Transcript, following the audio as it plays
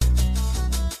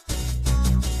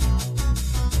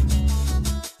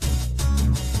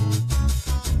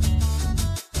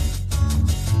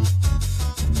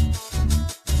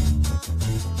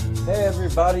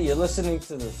everybody. You're listening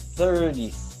to the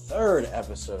 33rd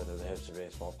episode of the Hipster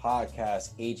Baseball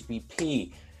Podcast,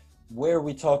 HBP, where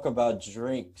we talk about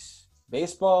drinks,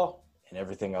 baseball, and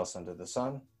everything else under the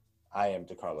sun. I am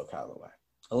DeCarlo Calloway,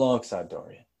 alongside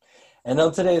Dorian. And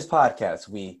on today's podcast,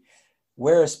 we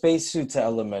wear a spacesuit to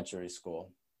elementary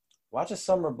school, watch a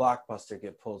summer blockbuster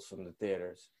get pulled from the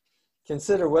theaters,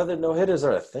 consider whether no-hitters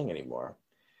are a thing anymore,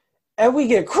 and we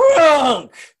get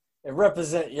crunk and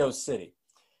represent Yo City.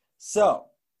 So,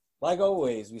 like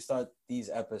always, we start these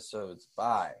episodes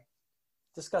by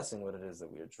discussing what it is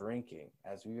that we are drinking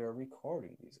as we are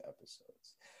recording these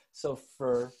episodes. So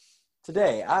for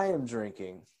today, I am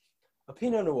drinking a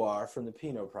Pinot Noir from the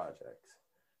Pinot Project.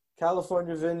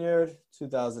 California Vineyard,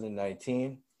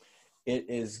 2019. It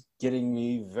is getting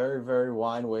me very, very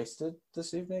wine wasted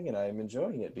this evening, and I am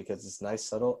enjoying it because it's nice,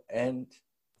 subtle, and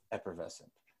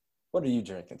effervescent. What are you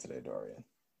drinking today, Dorian?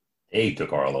 Hey,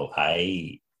 DeCarlo.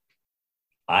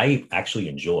 I actually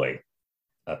enjoy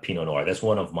a Pinot Noir. That's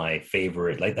one of my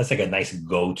favorite. That's like a nice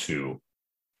go-to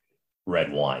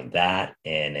red wine. That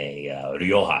and a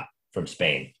Rioja from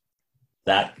Spain.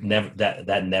 That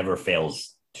never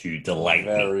fails to delight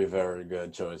me. Very, very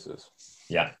good choices.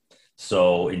 Yeah.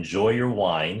 So enjoy your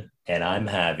wine, and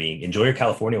enjoy your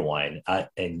California wine,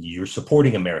 and you're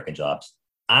supporting American jobs.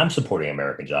 I'm supporting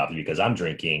American jobs because I'm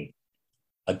drinking,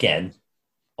 again,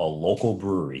 a local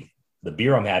brewery. The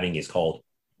beer I'm having is called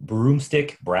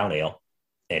Broomstick Brown Ale,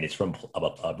 and it's from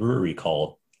a brewery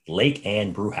called Lake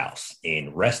Ann Brewhouse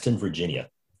in Reston, Virginia.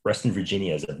 Reston,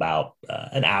 Virginia is about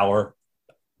an hour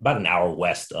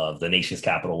west of the nation's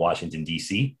capital, Washington,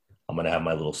 D.C. I'm going to have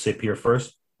my little sip here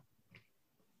first.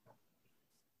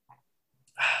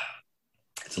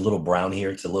 It's a little brown here.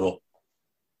 It tastes a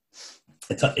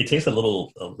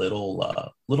little bit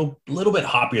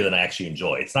hoppier than I actually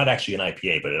enjoy. It's not actually an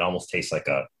IPA, but it almost tastes like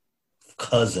a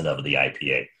cousin of the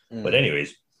IPA. But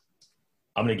anyways,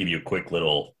 I'm going to give you a quick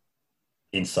little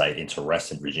insight into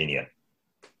Reston, Virginia.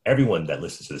 Everyone that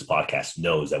listens to this podcast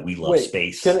knows that we love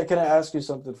space. Can I ask you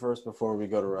something first before we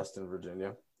go to Reston,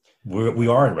 Virginia? We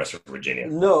are in Reston, Virginia.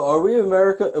 No, are we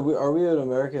America? Are we an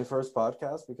American first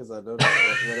podcast? Because I don't know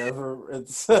whatever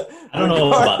it's. I don't know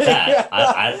about that.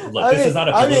 This is not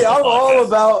a political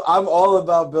podcast. I'm all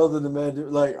about building the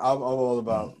man. Like I'm all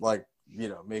about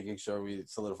making sure we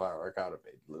solidify our economy.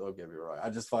 Don't get me wrong.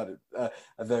 I just find it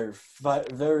a very,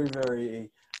 very, very.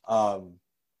 I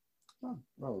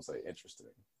won't say interesting.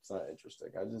 It's not interesting.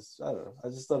 I don't know. I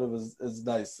just thought it's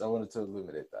nice. I wanted to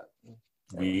illuminate that.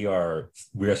 We are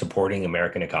supporting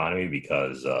American economy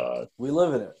because we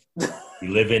live in it. We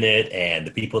live in it, and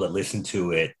the people that listen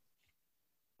to it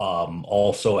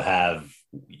also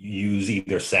use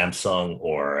either Samsung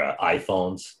or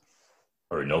iPhones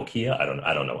or Nokia. I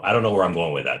don't know where I'm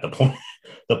going with that.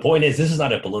 The point is, this is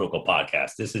not a political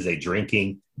podcast. This is a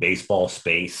drinking, baseball,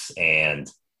 space, and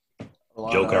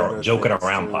joking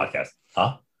around podcast.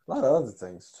 Huh? A lot of other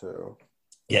things too.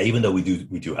 Yeah, even though we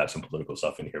do have some political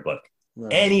stuff in here, but.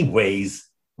 Anyways,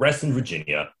 Reston,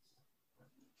 Virginia.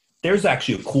 There's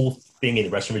actually a cool thing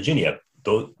in Reston, Virginia.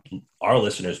 Though our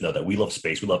listeners know that we love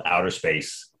space, we love outer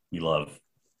space, we love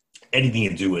anything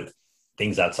to do with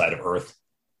things outside of Earth.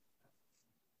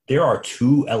 There are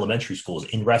 2 elementary schools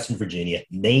in Reston, Virginia,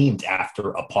 named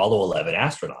after Apollo 11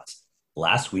 astronauts.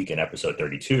 Last week in episode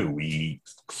 32, we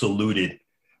saluted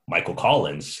Michael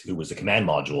Collins, who was in the command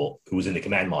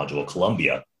module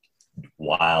Columbia,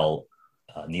 while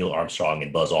Neil Armstrong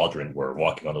and Buzz Aldrin were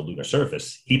walking on the lunar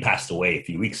surface. He passed away a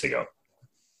few weeks ago.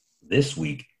 This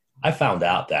week, I found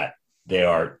out that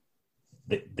there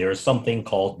is something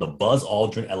called the Buzz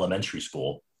Aldrin Elementary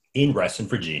School in Reston,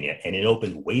 Virginia, and it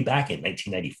opened way back in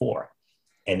 1994.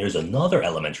 And there's another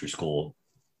elementary school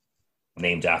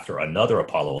named after another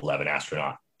Apollo 11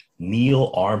 astronaut,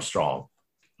 Neil Armstrong,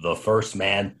 the first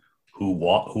man who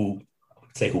walked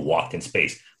in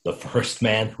space. The first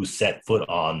man who set foot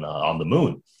on the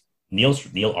moon. Neil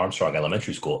Armstrong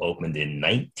Elementary School opened in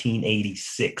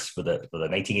 1986 for the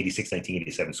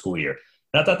 1986-1987 school year.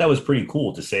 And I thought that was pretty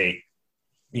cool to say,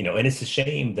 and it's a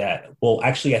shame that,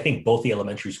 actually, I think both the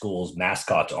elementary schools'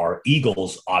 mascots are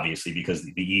eagles, obviously, because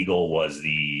the eagle was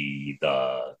the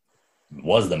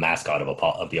mascot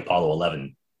of the Apollo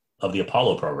 11, of the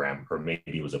Apollo program, or maybe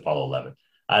it was Apollo 11.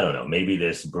 I don't know. Maybe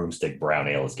this Broomstick Brown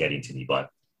Ale is getting to me,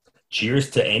 but cheers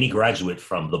to any graduate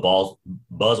from the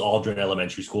Buzz Aldrin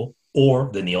Elementary School or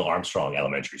the Neil Armstrong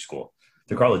Elementary School.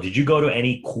 DeCarlo, did you go to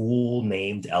any cool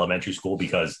named elementary school?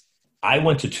 Because I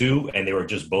went to 2, and they were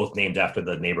just both named after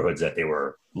the neighborhoods that they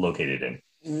were located in.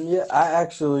 Yeah, I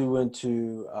actually went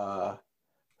to,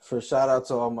 for shout out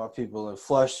to all my people in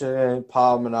Flushing,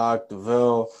 Palmanock,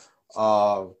 DeVille,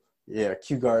 Yeah,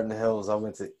 Kew Garden Hills. I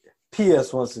went to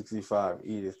PS 165,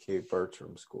 Edith K.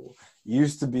 Bertram School.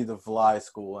 Used to be the Fly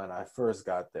School when I first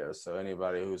got there. So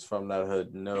anybody who's from that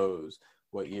hood knows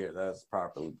what year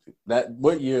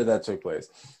what year that took place.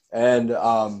 And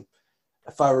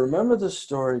if I remember the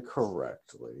story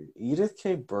correctly, Edith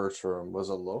K. Bertram was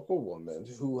a local woman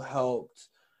who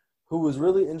was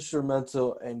really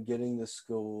instrumental in getting the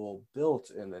school built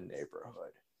in the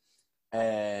neighborhood.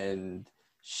 And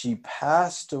she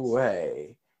passed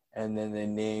away, and then they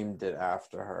named it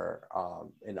after her,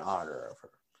 in honor of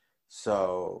her.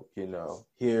 So,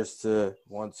 here's to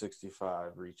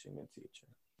 165 reaching and teaching.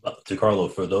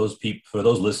 DeCarlo, for those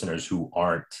listeners who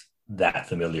aren't that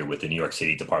familiar with the New York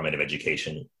City Department of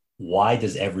Education, why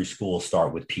does every school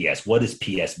start with PS? What does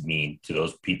PS mean to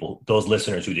those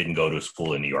listeners who didn't go to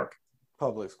school in New York?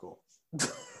 Public school.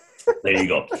 There you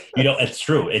go. It's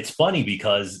true. It's funny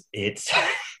because it's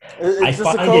just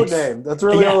a code name. That's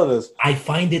really all it is. I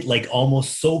find it like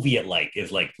almost Soviet-like.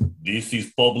 It's like, this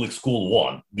is public school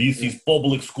 1. This is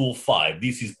public school 5.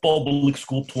 This is public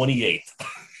school 28.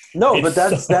 No, but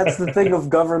that's the thing of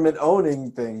government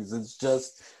owning things. It's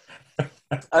just,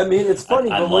 I mean, it's funny,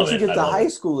 but once you get to high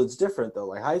school, it's different though.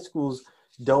 Like high schools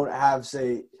don't have,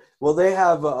 they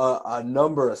have a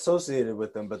number associated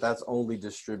with them, but that's only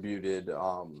distributed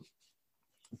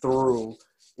through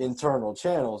internal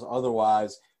channels.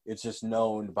 Otherwise, it's just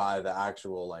known by the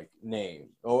actual name,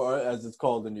 or as it's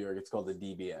called in New York, it's called the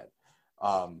DBN.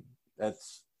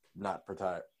 That's not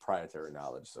proprietary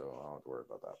knowledge, so I don't have to worry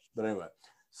about that. But anyway.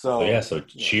 So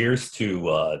cheers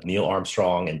to Neil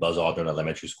Armstrong and Buzz Aldrin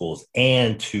Elementary Schools,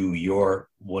 and to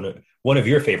one of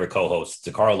your favorite co-hosts,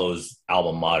 DeCarlo's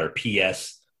alma mater,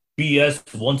 PS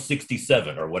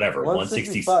 167 or whatever,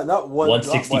 165,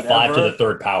 165 to the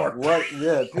third power.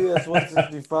 PS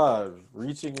 165,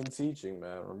 reaching and teaching,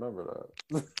 man. Remember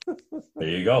that. There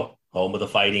you go, home of the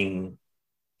fighting.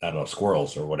 I don't know,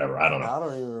 squirrels or whatever. I don't know. I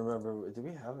don't even remember. Did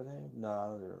we have a name? No, I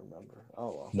don't even remember.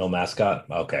 Oh, well. No mascot?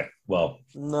 Okay. Well.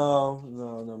 No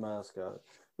mascot. It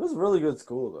was a really good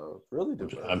school, though. Really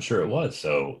good. I'm sure it was.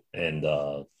 So, and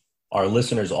our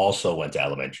listeners also went to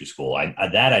elementary school. I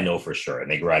know for sure.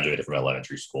 And they graduated from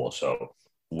elementary school. So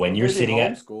when you're sitting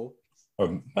at school,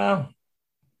 or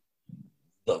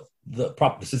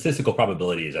the statistical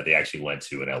probability is that they actually went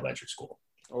to an elementary school.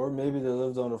 Or maybe they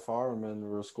lived on a farm and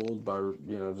were schooled by,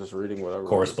 just reading whatever.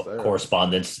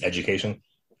 Correspondence education?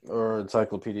 Or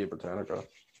Encyclopedia Britannica.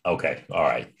 Okay. All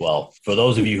right. Well, for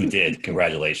those of you who did,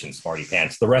 congratulations, smarty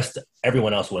pants.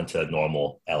 Everyone else went to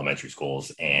normal elementary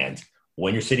schools. And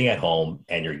when you're sitting at home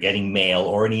and you're getting mail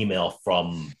or an email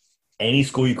from any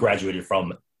school you graduated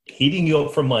from, hitting you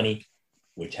up for money,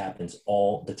 which happens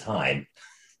all the time,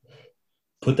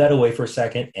 put that away for a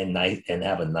second and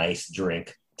have a nice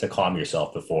drink to calm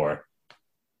yourself before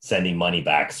sending money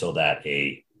back so that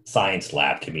a science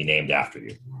lab can be named after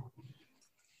you.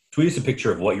 Tweet us a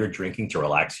picture of what you're drinking to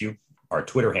relax you. Our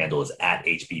Twitter handle is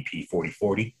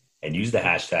 @HBP4040 and use the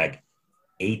hashtag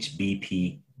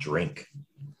HBPDrink.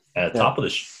 At the top of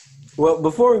the well,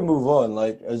 before we move on,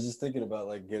 I was just thinking about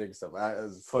getting stuff.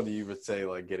 It's funny you would say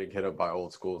getting hit up by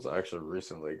old schools. I actually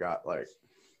recently got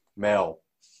mail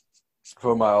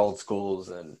from my old schools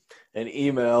and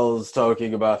emails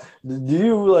talking about, do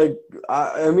you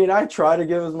I try to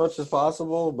give as much as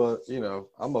possible, but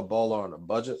I'm a baller on a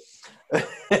budget.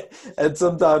 And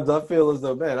sometimes I feel as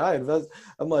though, man, I'm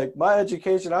my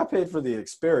education, I paid for the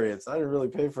experience. I didn't really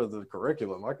pay for the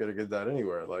curriculum. I could have get that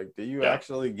anywhere. Do you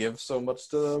actually give so much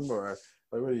to them, or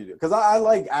what do you do? Because I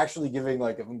like actually giving,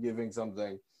 if I'm giving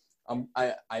something,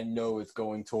 I know it's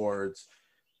going towards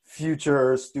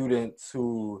future students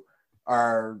who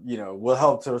are, will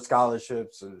help to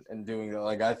scholarships and doing that.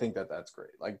 I think that's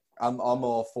great. I'm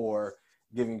all for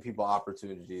giving people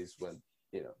opportunities when,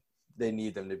 they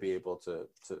need them to be able to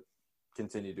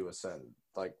continue to ascend.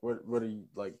 What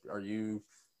are you,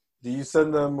 do you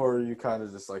send them, or are you kind of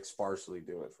just sparsely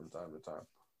do it from time to time?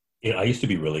 I used to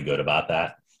be really good about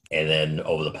that. And then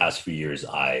over the past few years,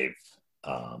 I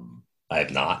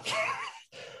have not,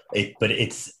 but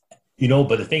it's,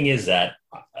 but the thing is that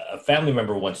a family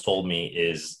member once told me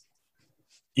is,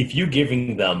 if you're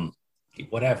giving them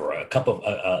whatever, a cup of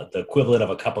the equivalent of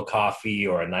a cup of coffee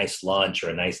or a nice lunch or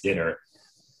a nice dinner,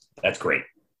 that's great.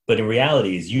 But in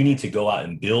reality is you need to go out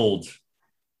and build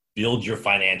your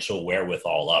financial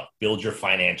wherewithal up, build your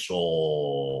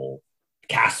financial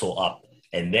castle up.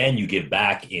 And then you give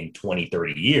back in 20,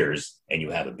 30 years and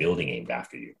you have a building named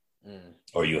after you,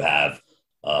 or you have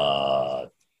a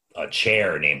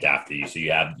chair named after you. So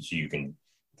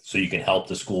you can help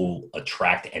the school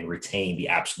attract and retain the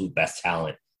absolute best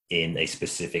talent in a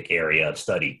specific area of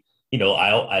study.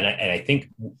 I think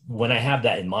when I have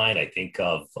that in mind, I think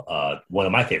of one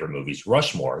of my favorite movies,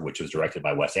 Rushmore, which was directed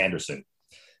by Wes Anderson.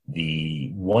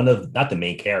 Not the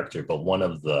main character, but one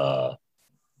of the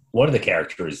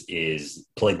characters is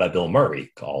played by Bill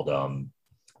Murray, called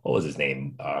what was his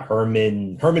name?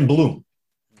 Herman Bloom.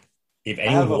 If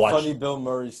anyone I have a funny Bill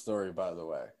Murray story, by the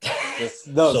way.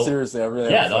 Seriously, I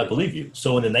really I believe you.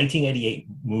 So in the 1988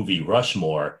 movie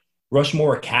Rushmore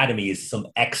Academy is some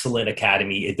excellent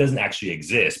academy. It doesn't actually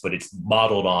exist, but it's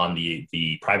modeled on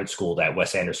the private school that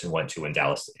Wes Anderson went to in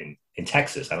Dallas, in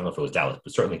Texas. I don't know if it was Dallas,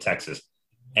 but certainly Texas.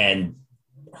 And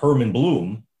Herman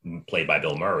Bloom, played by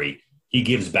Bill Murray, he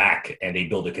gives back, and they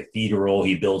build a cathedral.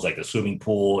 He builds like a swimming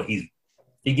pool. He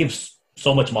gives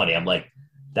so much money. I'm like,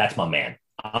 that's my man.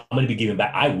 I'm going to be giving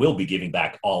back. I will be giving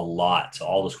back a lot to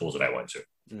all the schools that I went to.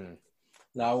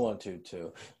 No, I want to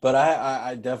too, but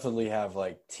I definitely have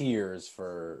like tears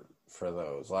for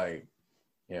those. Like,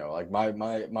 like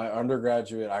my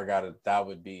undergraduate, that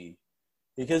would be,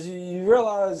 because you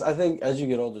realize, I think as you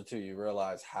get older too, you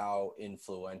realize how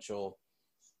influential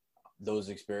those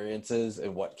experiences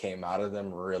and what came out of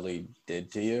them really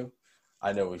did to you.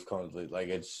 I know we've come to like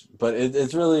it's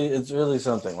really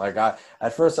something. Like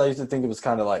at first I used to think it was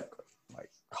kind of like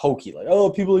hokey, like, oh,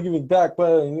 people are giving back,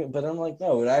 but I'm like,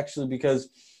 no, it actually, because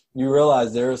you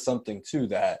realize there is something to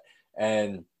that,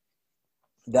 and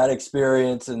that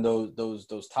experience and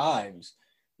those times,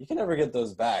 you can never get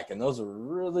those back, and those are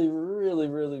really, really,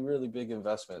 really, really big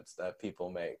investments that people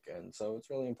make, and so it's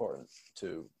really important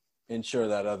to ensure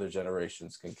that other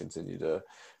generations can continue to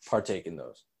partake in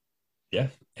those. Yeah,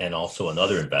 and also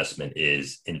another investment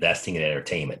is investing in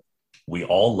entertainment. We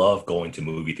all love going to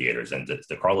movie theaters, and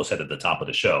the Carlos said at the top of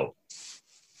the show,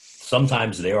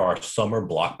 sometimes there are summer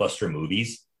blockbuster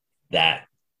movies that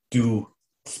do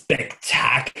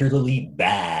spectacularly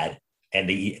bad, and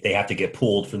they have to get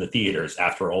pulled from the theaters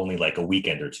after only like a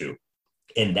weekend or two.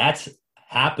 And that's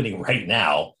happening right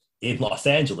now in Los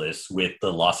Angeles with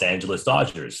the Los Angeles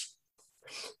Dodgers.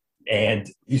 And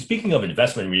speaking of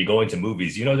investment, when you're going to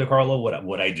movies, DeCarlo,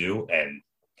 what I do, and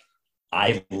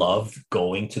I love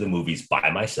going to the movies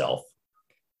by myself.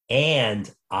 And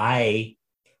it's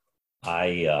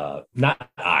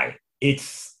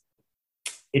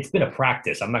been a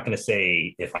practice. I'm not going to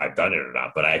say if I've done it or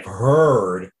not, but I've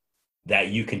heard that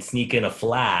you can sneak in a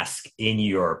flask in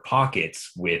your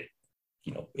pockets with,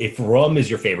 if rum is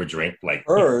your favorite drink, like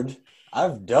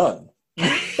I've done.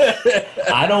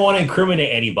 I don't want to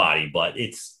incriminate anybody, but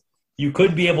you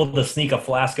could be able to sneak a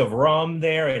flask of rum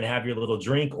there and have your little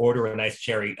drink, order a nice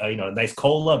cherry, a nice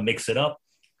cola, mix it up,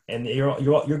 and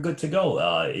you're good to go.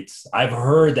 I've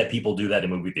heard that people do that in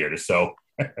movie theaters. So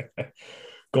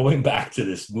going back to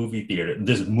this movie theater,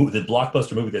 the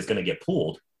blockbuster movie that's going to get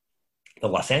pulled, the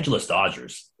Los Angeles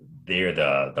Dodgers, they're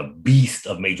the beast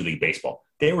of Major League Baseball.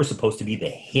 They were supposed to be the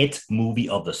hit movie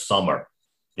of the summer.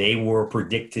 They were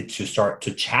predicted to start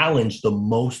to challenge the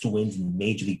most wins in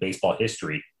Major League Baseball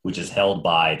history, which is held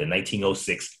by the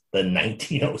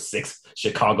 1906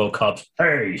 Chicago Cubs,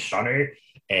 hey, Sonny,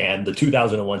 and the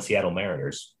 2001 Seattle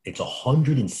Mariners. It's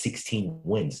 116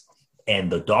 wins. And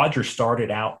the Dodgers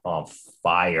started out on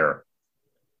fire.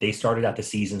 They started out the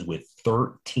seasons with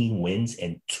 13 wins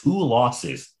and 2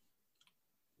 losses, ...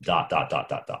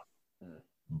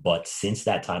 But since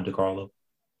that time, DeCarlo,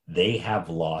 they have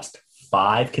lost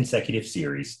 5 consecutive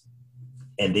series,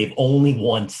 and they've only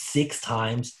won 6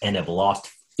 times and have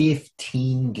lost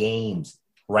 15 games.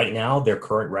 Right now, their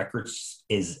current record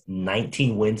is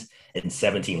 19 wins and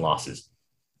 17 losses.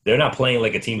 They're not playing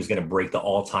like a team is going to break the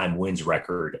all-time wins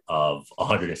record of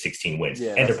 116 wins,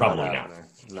 and they're probably not.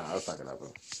 No, that's not going to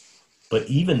happen. But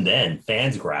even then,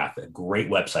 Fansgraph, a great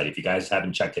website. If you guys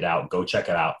haven't checked it out, go check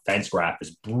it out. Fansgraph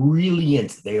is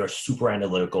brilliant. They are super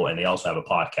analytical, and they also have a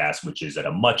podcast, which is at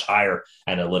a much higher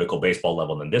analytical baseball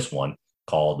level than this one,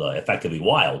 called Effectively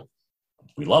Wild.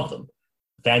 We love them.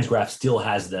 Fansgraph still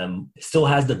has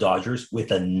the Dodgers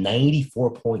with a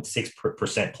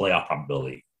 94.6% playoff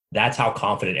probability. That's how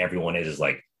confident everyone is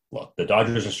like, look, the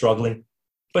Dodgers are struggling,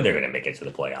 but they're going to make it to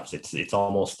the playoffs. It's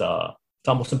almost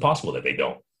impossible that they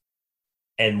don't.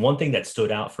 And one thing that stood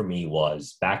out for me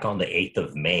was back on the 8th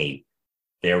of May,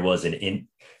 there was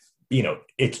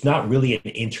it's not really an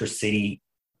intercity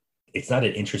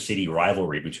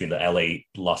rivalry between the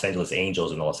Los Angeles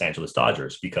Angels and the Los Angeles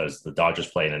Dodgers, because the Dodgers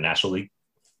play in the National League,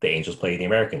 the Angels play in the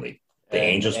American League.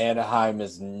 Anaheim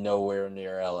is nowhere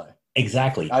near LA.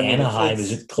 Exactly. Anaheim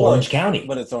is Orange County.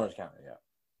 But it's Orange County, yeah.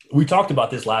 We talked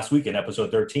about this last week in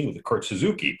episode 13 with Kurt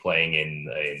Suzuki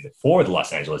playing for the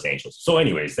Los Angeles Angels. So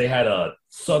anyways, they had a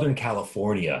Southern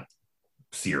California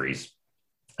series.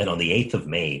 And on the 8th of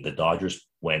May, the Dodgers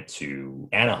went to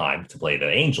Anaheim to play the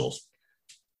Angels.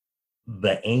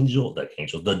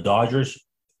 The Dodgers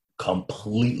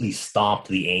completely stomped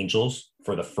the Angels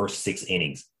for the first 6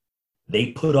 innings. They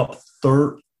put up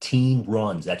 13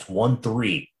 runs. That's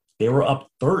 1-3. They were up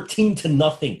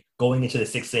 13-0 going into the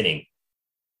 6th inning.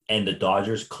 And the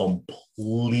Dodgers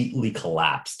completely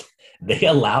collapsed. They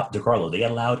allowed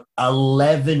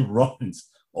 11 runs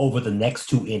over the next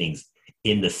 2 innings.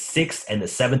 In the 6th and the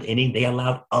 7th inning, they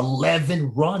allowed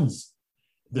 11 runs.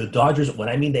 The Dodgers, when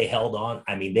I mean they held on,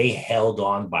 I mean they held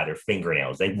on by their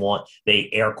fingernails. They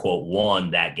air quote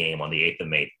won that game on the 8th of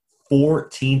May,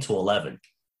 14-11.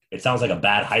 It sounds like a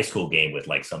bad high school game with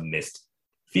like some missed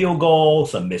field goal,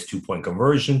 some missed 2-point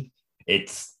conversion.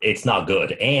 It's not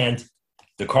good. And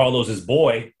DeCarlos's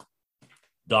boy,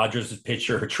 Dodgers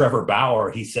pitcher Trevor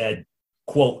Bauer, he said,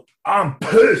 quote, "I'm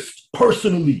pissed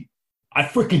personally. I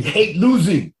freaking hate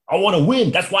losing. I want to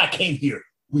win. That's why I came here.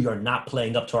 We are not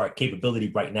playing up to our capability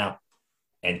right now."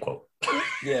 End quote.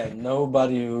 Yeah,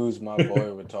 nobody who's my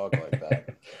boy would talk like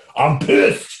that. I'm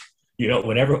pissed. You know,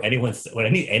 whenever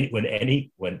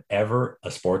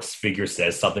a sports figure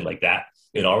says something like that,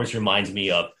 it always reminds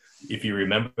me of, if you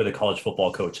remember the college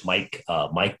football coach Mike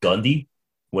Gundy,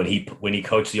 when he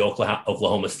coached the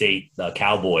Oklahoma State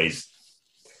Cowboys,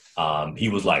 he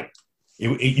was like,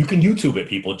 you can YouTube it,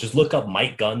 people. Just look up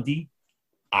Mike Gundy,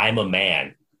 "I'm a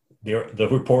man." The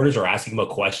reporters are asking him a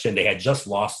question. They had just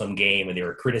lost some game, and they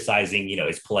were criticizing,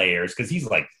 his players, because he's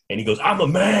like, and he goes, "I'm a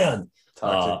man."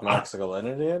 Toxic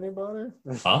masculinity, anybody?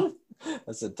 Huh?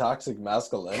 I said toxic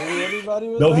masculinity, anybody?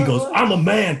 No, he goes, "I'm a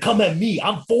man. Come at me.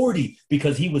 I'm 40."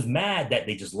 Because he was mad that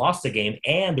they just lost the game,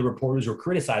 and the reporters were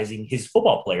criticizing his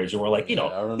football players who were like,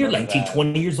 you're 19,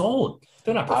 20 years old.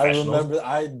 They're not professionals.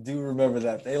 I do remember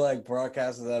that. They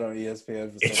broadcasted that on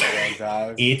ESPN for such a long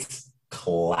time. It's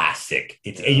classic.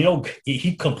 And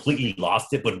he completely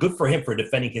lost it, but good for him for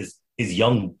defending his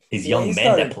young men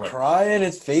that play. Crying,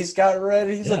 his face got red.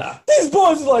 He's like, "These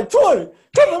boys are like 20.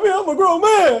 Come at me, I'm a grown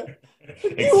man.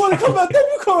 Exactly. You want to come at them,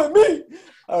 you come at me."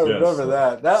 I remember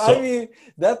that.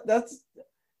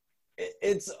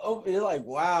 You're like,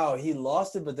 wow, he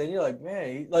lost it, but then you're like,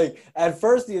 man, at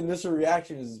first the initial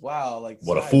reaction is, wow, like,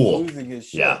 what a fool, losing his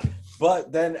shit. Yeah.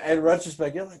 But then in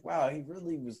retrospect, you're like, wow, he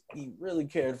really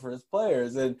cared for his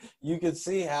players. And you could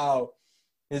see how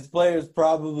his players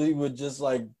probably would just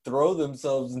throw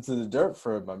themselves into the dirt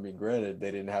for him. I mean, granted, they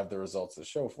didn't have the results to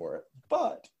show for it,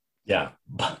 but. Yeah,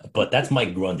 but that's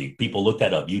Mike Grundy. People look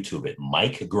that up, YouTube it.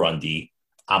 Mike Grundy,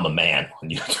 "I'm a man" on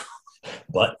YouTube.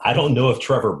 But I don't know if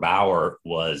Trevor Bauer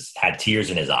had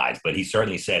tears in his eyes, but he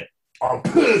certainly said, "I'm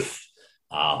pissed."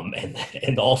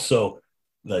 And also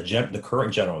the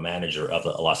current general manager of the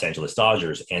Los Angeles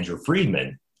Dodgers, Andrew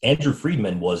Friedman. Andrew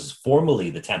Friedman was formerly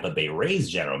the Tampa Bay Rays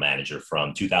general manager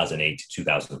from 2008 to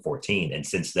 2014. And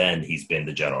since then, he's been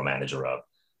the general manager of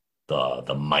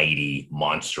the mighty,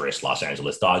 monstrous Los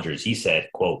Angeles Dodgers. He said,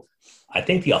 quote, "I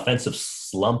think the offensive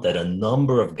slump that a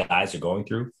number of guys are going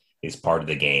through is part of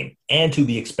the game and to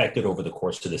be expected over the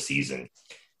course of the season."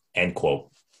 End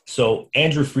quote. So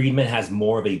Andrew Friedman has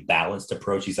more of a balanced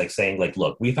approach. He's saying,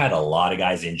 look, we've had a lot of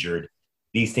guys injured.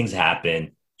 These things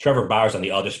happen. Trevor Bauer's on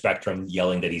the other spectrum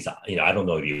yelling that he's, I don't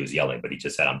know if he was yelling, but he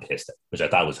just said, "I'm pissed," which I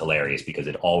thought was hilarious because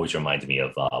it always reminds me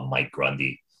of Mike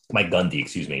Gundy,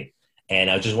 excuse me. And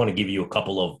I just want to give you a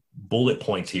couple of bullet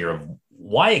points here of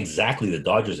why exactly the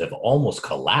Dodgers have almost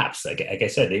collapsed. Like I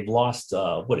said, they've lost,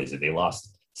 They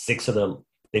lost 6 of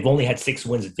they've only had 6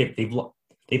 wins.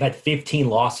 They've had 15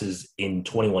 losses in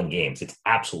 21 games. It's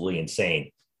absolutely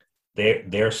insane.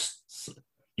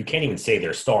 You can't even say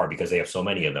their star because they have so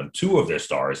many of them. 2 of their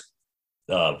stars,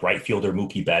 right fielder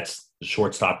Mookie Betts, the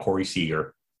shortstop Corey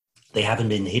Seager, they haven't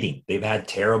been hitting. They've had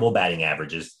terrible batting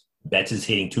averages. Betts is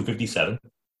hitting .257.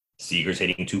 Seager's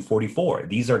hitting .244.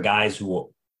 These are guys who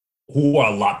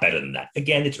are a lot better than that.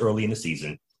 Again, it's early in the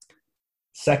season.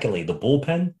 Secondly, the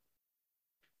bullpen,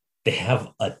 they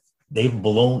have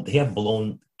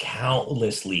blown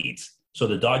countless leads. So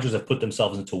the Dodgers have put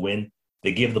themselves into win.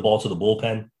 They give the ball to the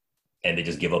bullpen, and they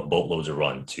just give up boatloads of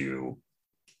run to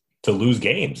lose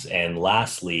games. And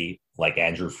lastly, like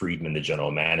Andrew Friedman, the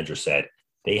general manager, said,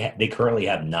 they currently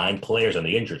have 9 players on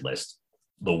the injured list.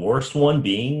 The worst one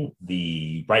being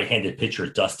the right-handed pitcher,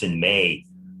 Dustin May.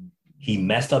 He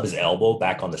messed up his elbow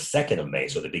back on the 2nd of May,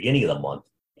 so the beginning of the month,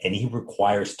 and he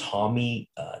requires Tommy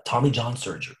John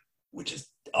surgery, which is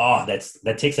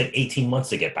that takes 18 months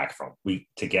to get back from. If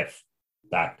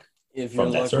you're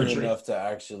lucky enough to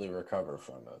actually recover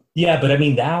from it. Yeah, but I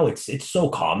mean now it's so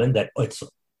common that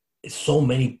so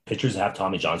many pitchers have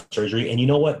Tommy John surgery. And you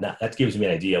know what? That gives me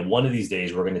an idea. One of these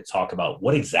days, we're going to talk about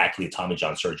what exactly Tommy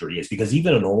John surgery is, because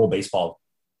even a normal baseball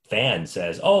fan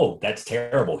says, oh, that's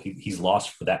terrible. He's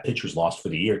lost for that pitcher's lost for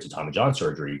the year to Tommy John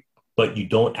surgery. But you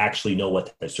don't actually know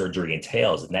what the surgery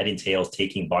entails. And that entails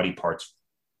taking body parts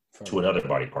to another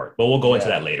body part. But we'll go into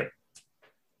that later.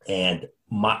 And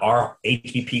our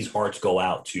HBP's hearts go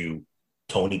out to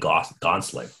Tony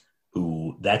Gonsolin,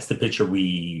 who that's the pitcher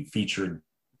we featured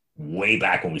way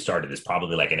back when we started this,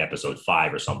 probably like in episode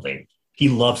 5 or something. He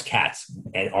loves cats.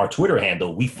 And our Twitter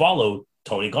handle, we follow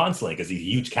Tony Gonsolin because he's a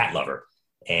huge cat lover.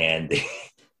 And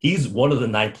he's one of the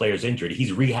 9 players injured.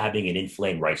 He's rehabbing an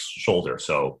inflamed right shoulder.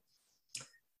 So,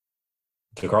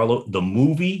 DeCarlo, the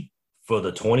movie for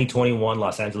the 2021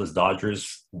 Los Angeles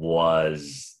Dodgers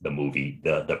was the movie.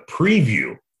 The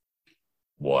preview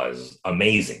was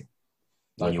amazing.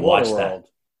 When you watch that.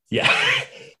 Yeah.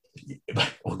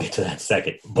 We'll get to that in a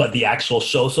second. But the actual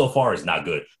show so far is not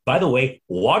good. By the way,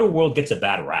 Waterworld gets a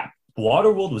bad rap.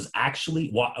 Waterworld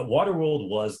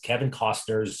was Kevin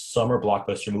Costner's summer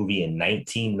blockbuster movie in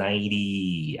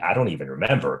 1990. I don't even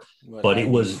remember. But it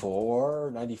was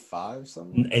 95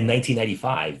 something? In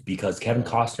 1995, because Kevin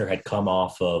Costner had come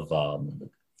off of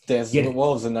Dances with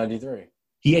Wolves in 93.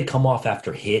 He had come off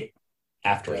after hit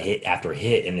after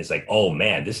hit, and it's like, oh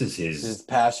man, this is his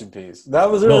passion piece. That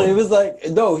was really, it was like,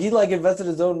 no, he like invested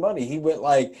his own money. He went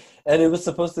like, and it was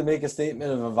supposed to make a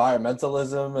statement of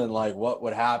environmentalism and like what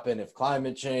would happen if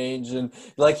climate change, and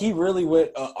like he really went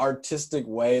an artistic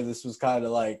way. This was kind of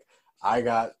like, I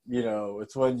got,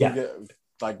 it's when you get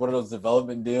like one of those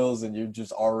development deals and you're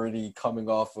just already coming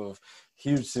off of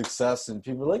huge success and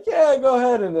people are like, yeah, go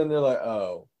ahead, and then they're like,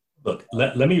 oh. Look,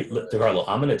 let me, DeCarlo,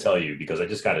 I'm going to tell you, because I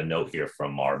just got a note here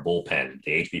from our bullpen,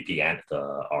 the HBP and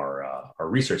our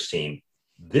research team.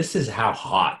 This is how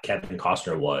hot Kevin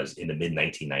Costner was in the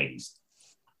mid-1990s.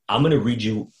 I'm going to read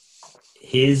you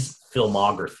his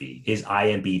filmography, his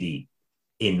IMDb.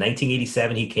 In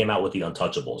 1987, he came out with The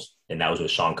Untouchables, and that was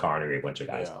with Sean Connery and Winter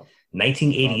Guys. Yeah.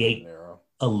 1988,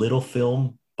 a little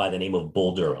film by the name of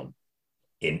Bull Durham,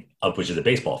 which is a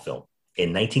baseball film.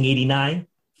 In 1989,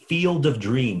 Field of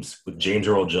Dreams with James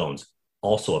Earl Jones,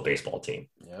 also a baseball team.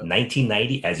 Yep.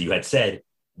 1990, as you had said,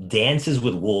 Dances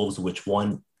with Wolves, which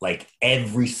won like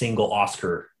every single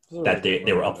Oscar that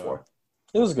they were up for.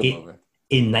 It was a good movie.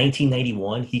 In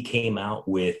 1991, he came out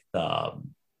with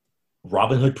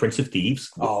Robin Hood, Prince of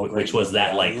Thieves, which was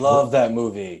that like... I love that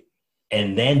movie.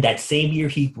 And then that same year,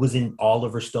 he was in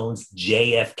Oliver Stone's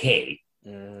JFK.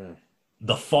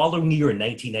 The following year, in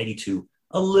 1992,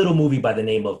 a little movie by the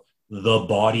name of The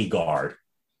Bodyguard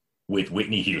with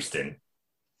Whitney Houston.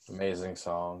 Amazing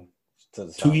song.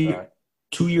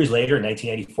 2 years later, in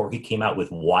 1994, he came out with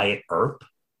Wyatt Earp.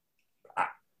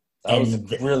 That was a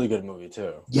really good movie,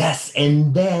 too. Yes,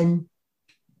 and then,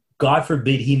 God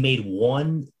forbid, he made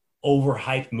one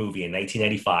overhyped movie in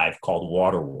 1995 called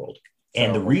Waterworld.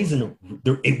 And the reason,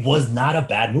 it was not a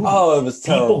bad movie. Oh, it was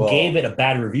terrible. People gave it a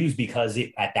bad reviews because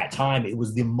at that time, it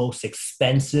was the most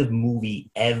expensive movie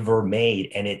ever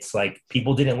made. And it's like,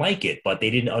 people didn't like it, but they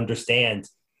didn't understand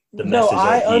the message. No,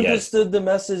 I understood the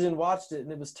message and watched it,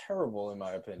 and it was terrible, in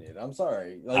my opinion. I'm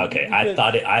sorry. Like, okay, I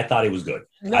thought it was good.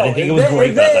 No, I didn't think it was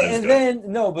great, but I thought it was good.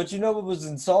 No, but you know what was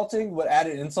insulting? What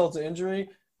added insult to injury?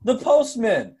 The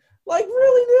Postman. Like,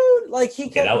 really, dude? Like, he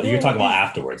kept you're talking about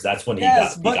afterwards. That's when he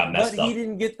got messed up. But he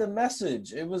didn't get the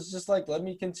message. It was just like, let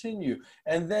me continue.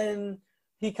 And then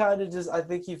he kind of just, I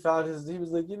think he found he was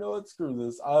like, you know what, screw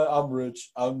this. I'm rich.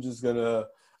 I'm just gonna,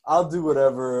 I'll do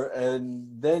whatever.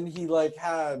 And then he, like,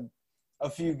 had a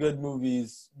few good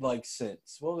movies, like,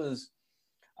 since.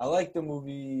 I like the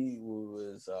movie,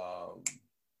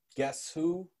 Guess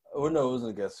Who? Oh, no, it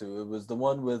wasn't Guess Who. It was the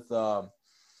one with,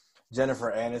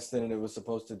 Jennifer Aniston, and it was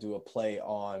supposed to do a play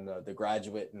on The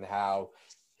Graduate and how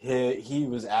he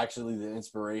was actually the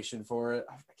inspiration for it.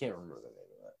 I can't remember the name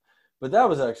of it, but that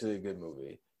was actually a good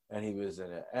movie, and he was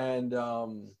in it. And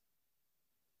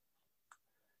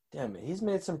damn it, he's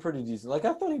made some pretty decent. Like,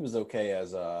 I thought he was okay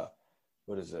as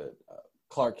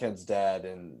Clark Kent's dad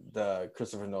in the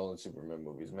Christopher Nolan Superman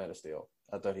movies, Man of Steel.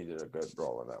 I thought he did a good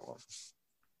role in that one.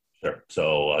 Sure.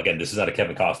 So again, this is not a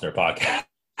Kevin Costner podcast.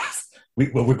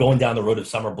 We're going down the road of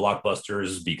summer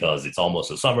blockbusters because it's almost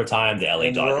the summertime. The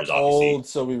LA Dodgers, obviously. Old,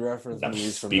 so we reference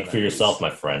movies from Speak for yourself, my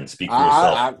friend. Speak for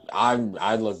yourself.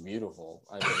 I look beautiful.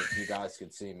 I mean, if you guys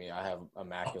could see me, I have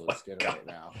immaculate skin right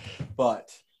now.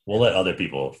 But we'll let other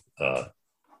people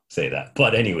say that.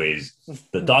 But anyways,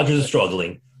 the Dodgers are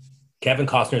struggling. Kevin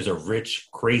Costner is a rich,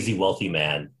 crazy, wealthy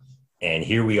man. And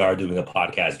here we are doing a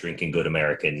podcast, drinking good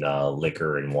American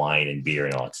liquor and wine and beer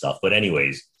and all that stuff. But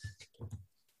anyways,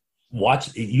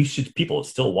 watch. You should people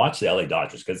still watch the LA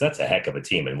Dodgers because that's a heck of a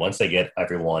team. And once they get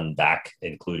everyone back,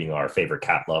 including our favorite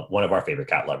one of our favorite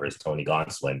cat lovers, Tony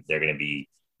Gonsolin, they're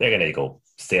gonna go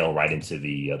sail right into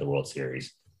the World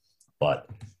Series. But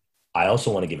I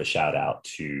also want to give a shout out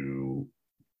to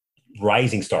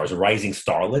rising stars, rising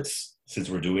starlets, since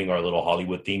we're doing our little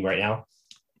Hollywood theme right now.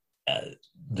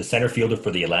 The center fielder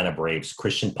for the Atlanta Braves,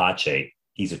 Christian Pache,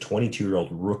 he's a 22-year-old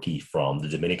rookie from the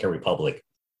Dominican Republic.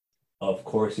 Of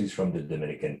course, he's from the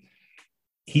Dominican.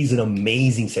 He's an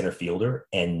amazing center fielder,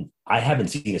 and I haven't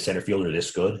seen a center fielder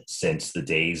this good since the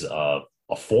days of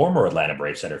a former Atlanta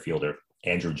Braves center fielder,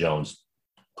 Andruw Jones.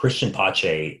 Christian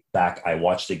Pache, I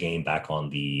watched the game back on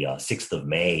the 6th of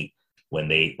May when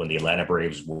the Atlanta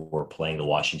Braves were playing the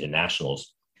Washington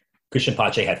Nationals. Christian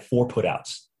Pache had 4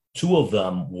 putouts. 2 of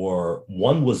them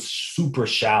one was super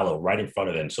shallow right in front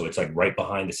of him. So it's like right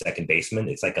behind the second baseman.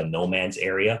 It's like a no man's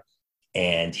area.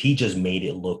 And he just made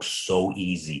it look so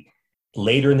easy.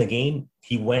 Later in the game,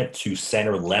 he went to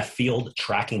center left field,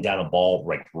 tracking down a ball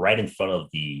right in front of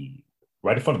the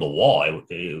wall.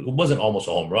 It wasn't almost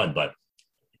a home run, but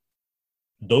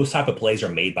those type of plays are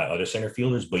made by other center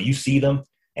fielders, but you see them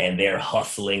and they're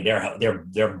hustling.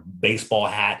 Their baseball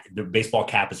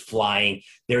cap is flying.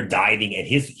 They're diving, and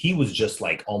he was just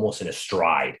like almost in a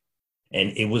stride.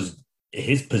 And it was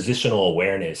his positional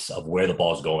awareness of where the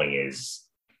ball's going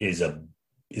is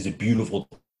a beautiful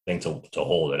thing to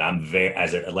hold. And I'm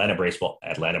as an Atlanta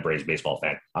Braves baseball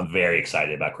fan, I'm very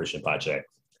excited about Christian Pache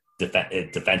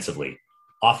defensively.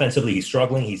 Offensively, he's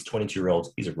struggling. He's 22-year-old.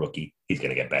 He's a rookie. He's going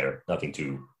to get better. Nothing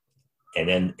to. And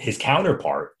then his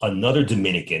counterpart, another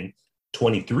Dominican,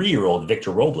 23-year-old Victor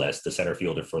Robles, the center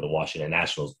fielder for the Washington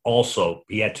Nationals. Also,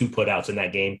 he had 2 putouts in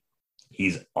that game.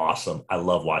 He's awesome. I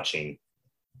love watching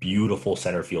beautiful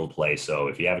center field play. So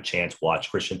if you have a chance, watch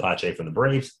Christian Pache from the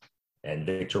Braves and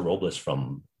Victor Robles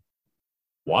from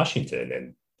Washington.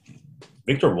 And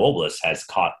Victor Robles has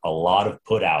caught a lot of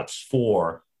putouts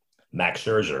for Max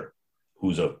Scherzer,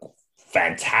 who's a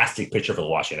fantastic pitcher for the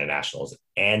Washington Nationals.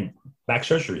 And Max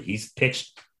Scherzer, he's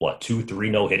pitched, 2-3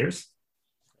 no-hitters?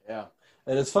 Yeah.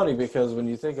 And it's funny because when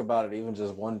you think about it, even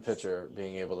just one pitcher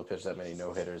being able to pitch that many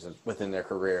no-hitters within their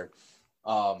career,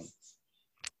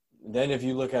 then if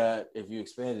you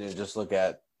expand it and just look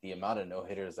at the amount of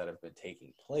no-hitters that have been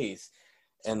taking place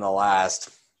in the last,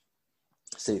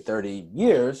 say, 30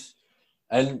 years,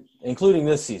 and including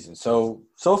this season. So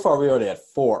far we already had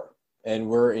 4, and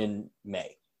we're in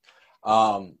May.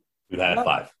 We've had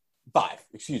 5. 5,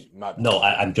 excuse me. No,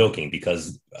 I'm joking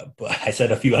because I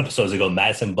said a few episodes ago,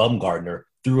 Madison Bumgarner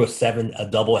threw a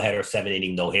doubleheader,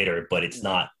 7-inning no-hitter, but it's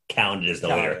not counted as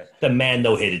no-hitter. The man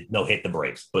no-hit the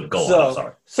Braves, but go on, I'm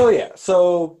sorry.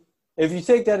 So if you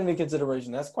take that into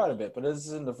consideration, that's quite a bit, but this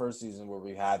isn't the first season where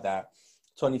we had that.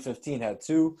 2015 had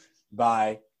 2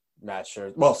 by Matt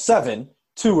Scherzer. Well, 7,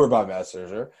 2 were by Matt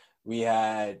Scherzer. We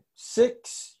had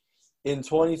 6 in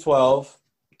 2012,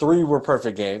 3 were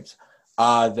perfect games.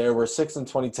 There were 6 in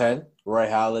 2010. Roy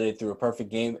Halladay threw a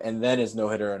perfect game, and then his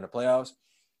no-hitter in the playoffs.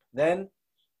 Then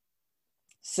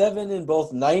 7 in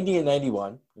both 90 and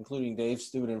 91, including Dave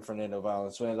Stuten and Fernando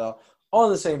Valenzuela, on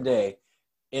the same day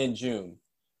in June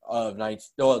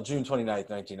 29th,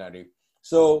 1990.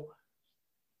 So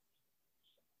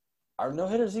are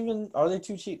no-hitters are they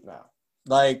too cheap now?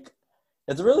 Like,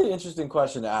 it's a really interesting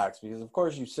question to ask because, of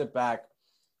course, you sit back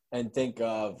and think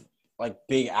of like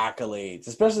big accolades,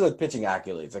 especially like pitching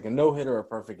accolades, like a no-hitter or a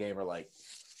perfect game are like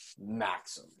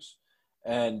maxims.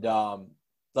 And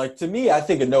like to me, I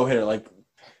think a no-hitter, like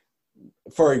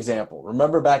for example,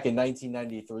 remember back in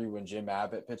 1993 when Jim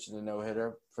Abbott pitched a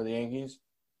no-hitter for the Yankees?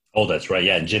 Oh, that's right.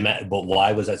 Yeah. But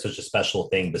why was that such a special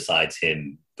thing besides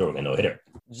him throwing a no-hitter?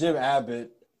 Jim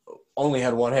Abbott only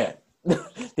had one hand.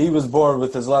 He was born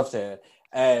with his left hand,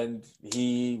 and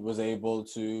he was able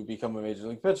to become a major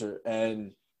league pitcher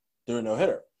and do a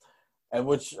no-hitter. And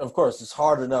which, of course, is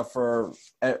hard enough for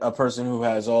a person who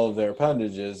has all of their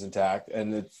appendages intact,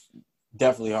 and it's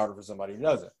definitely harder for somebody who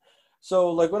doesn't.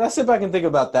 So, like, when I sit back and think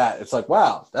about that, it's like,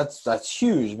 wow, that's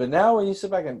huge. But now when you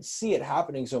sit back and see it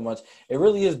happening so much, it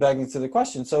really is begging to the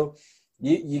question. So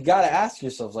you got to ask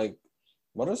yourself, like,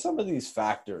 what are some of these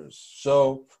factors?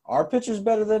 So are pitchers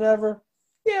better than ever?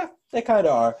 Yeah, they kind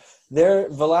of are. Their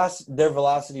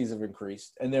velocities have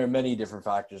increased, and there are many different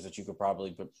factors that you could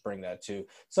probably bring that to.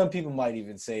 Some people might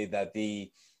even say that the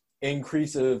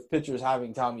increase of pitchers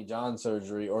having Tommy John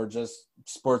surgery or just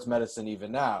sports medicine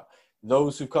even now,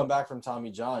 those who come back from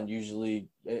Tommy John usually,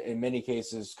 in many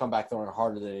cases, come back throwing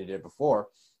harder than they did before.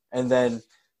 And then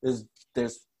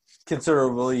there's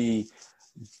considerably,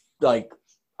 like,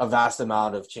 a vast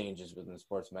amount of changes within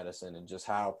sports medicine and just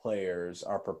how players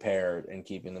are prepared and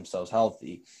keeping themselves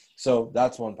healthy. So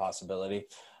that's one possibility.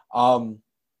 But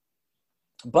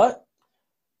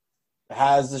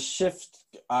has the shift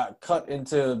cut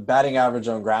into batting average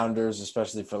on grounders,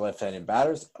 especially for left-handed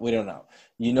batters? We don't know.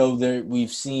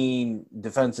 We've seen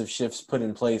defensive shifts put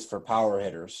in place for power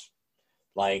hitters.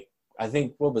 Like, I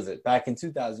think, what was it? Back in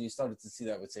 2000, you started to see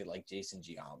that with, say, like Jason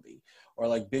Giambi or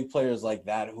like big players like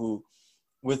that who,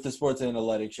 with the sports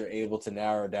analytics, you're able to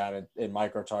narrow down and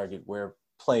micro-target where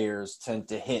players tend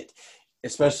to hit,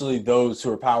 especially those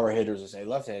who are power hitters or, say,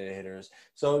 left-handed hitters.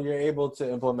 So you're able to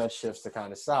implement shifts to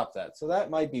kind of stop that. So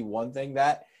that might be one thing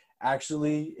that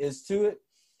actually is to it.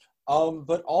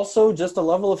 But also just the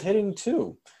level of hitting,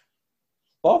 too.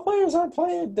 Ball players aren't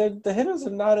playing. The hitters are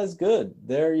not as good.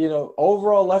 They're,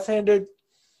 overall left-handed.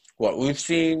 We've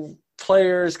seen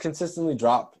players consistently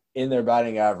drop in their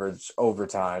batting average over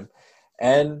time.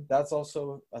 And that's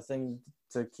also a thing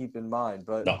to keep in mind.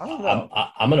 But no, I don't know.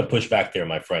 I'm going to push back there,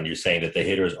 my friend. You're saying that the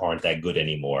hitters aren't that good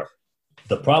anymore.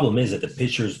 The problem is that the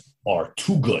pitchers are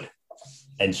too good.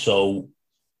 And so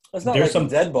it's not like some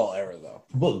dead ball era, though.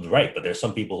 Well, right. But there's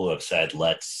some people who have said,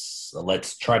 let's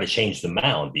try to change the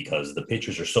mound because the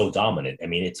pitchers are so dominant. I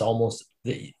mean, it's almost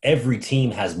every team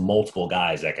has multiple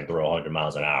guys that can throw 100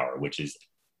 miles an hour, which is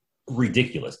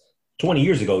ridiculous. 20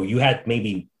 years ago, you had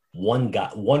maybe one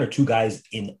or two guys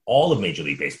in all of Major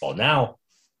League Baseball. Now,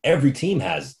 every team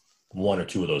has one or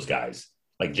two of those guys.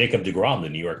 Like Jacob deGrom, the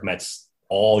New York Mets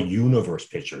all-universe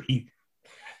pitcher.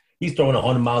 He's throwing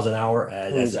 100 miles an hour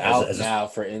as now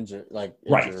for injured,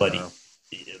 right.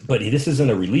 But this isn't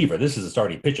a reliever. This is a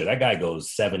starting pitcher. That guy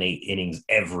goes 7-8 innings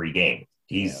every game.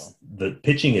 The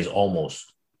pitching is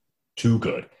almost too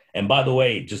good. And by the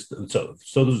way, just so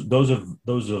those of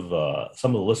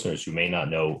some of the listeners who may not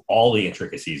know all the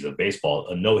intricacies of baseball,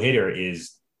 a no-hitter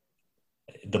is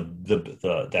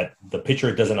that the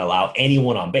pitcher doesn't allow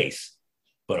anyone on base.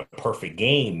 But a perfect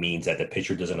game means that the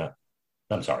pitcher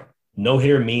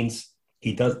no-hitter means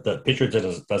the pitcher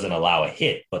doesn't allow a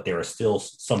hit, but there are still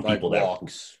some people that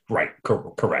walks. Right,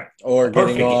 correct. Or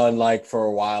getting on for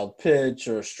a wild pitch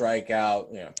or a strikeout.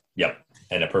 Yeah. Yep.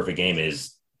 And a perfect game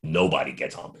is nobody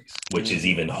gets on base, which is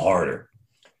even harder.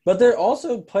 But they're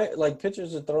also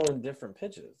pitchers are throwing different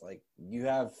pitches. Like you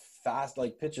have fast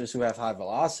pitchers who have high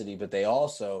velocity, but they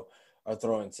also are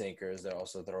throwing sinkers. They're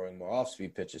also throwing more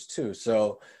off-speed pitches too.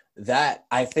 So that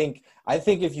I think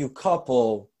if you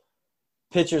couple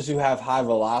pitchers who have high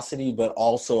velocity but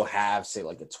also have, say,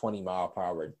 like a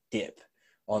 20-mile-per-hour dip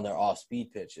on their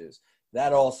off-speed pitches,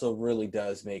 that also really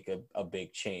does make a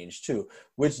big change too,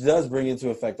 which does bring into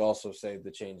effect also, say,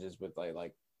 the changes with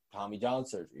like Tommy John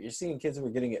surgery. You're seeing kids who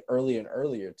are getting it earlier and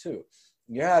earlier too.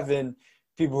 You're having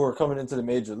people who are coming into the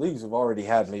major leagues who've already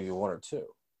had maybe one or two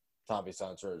Tommy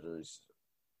John surgeries.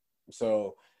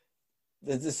 So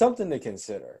it's something to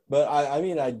consider. But I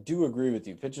mean, I do agree with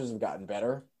you. Pitchers have gotten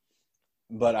better.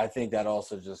 But I think that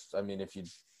also if you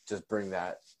just bring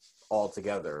that all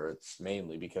together, it's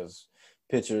mainly because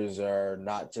pitchers are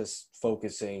not just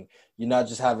focusing. You're not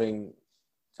just having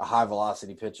a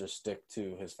high-velocity pitcher stick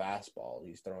to his fastball.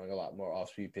 He's throwing a lot more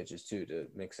off-speed pitches, too, to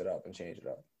mix it up and change it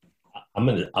up. I'm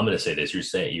gonna say this.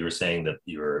 You were saying that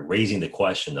you were raising the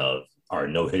question of, are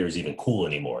no-hitters even cool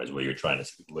anymore, is what you're trying to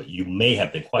say. What you may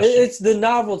have been questioning. It's the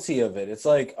novelty of it. It's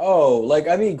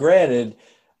granted,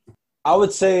 I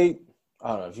would say –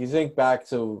 I don't know, if you think back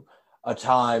to a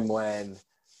time when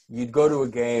you'd go to a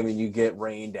game and you get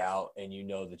rained out and you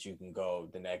know that you can go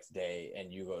the next day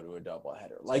and you go to a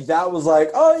doubleheader. Like that was like,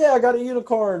 oh yeah, I got a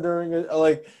unicorn during it.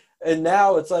 And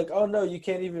now it's like, oh no, you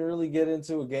can't even really get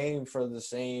into a game for the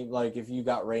same, like if you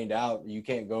got rained out, you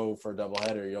can't go for a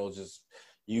doubleheader.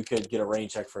 You could get a rain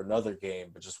check for another game,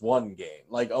 but just one game.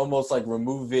 Like almost like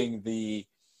removing the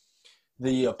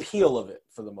appeal of it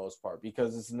for the most part,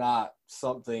 because it's not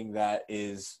something that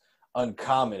is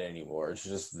uncommon anymore. It's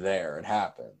just there. It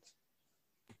happens.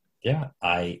 Yeah,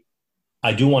 I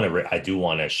do want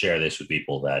to share this with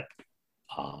people that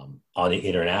on the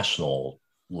international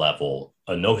level,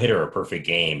 a no-hitter or perfect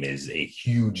game is a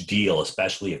huge deal,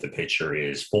 especially if the pitcher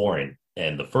is foreign.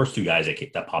 And the first two guys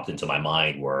that popped into my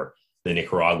mind were the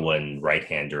Nicaraguan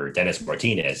right-hander Dennis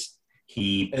Martinez.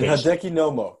 And Hideki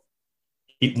Nomo.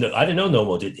 I didn't know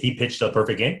Nomo. Did he pitch a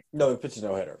perfect game? No, he pitched a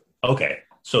no-hitter. Okay.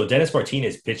 So Dennis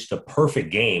Martinez pitched a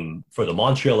perfect game for the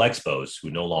Montreal Expos,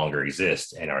 who no longer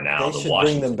exist and are now the Washington. They should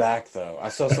bring them back, though. I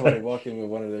saw somebody walking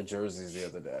with one of their jerseys the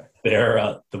other day.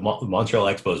 The Montreal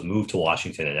Expos moved to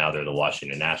Washington, and now they're the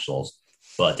Washington Nationals.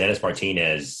 But Dennis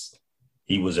Martinez,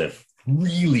 he was a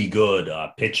really good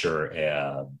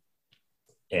pitcher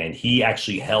and he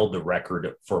actually held the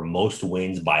record for most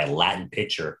wins by a Latin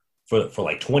pitcher for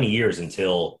like 20 years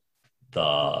until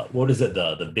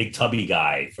the big tubby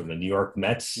guy from the New York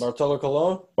Mets, Bartolo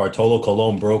Colon. Bartolo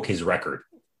Colon broke his record,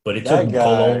 but it took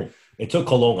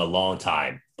Colon a long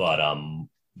time.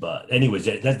 But anyways,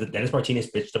 Dennis Martinez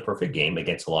pitched a perfect game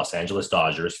against the Los Angeles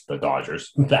Dodgers, back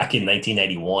in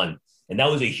 1991, and that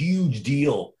was a huge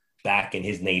deal back in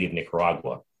his native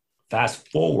Nicaragua. Fast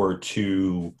forward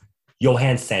to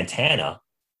Johan Santana.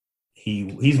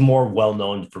 He's more well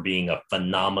known for being a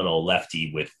phenomenal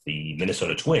lefty with the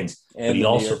Minnesota Twins, and but he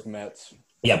also New York Mets.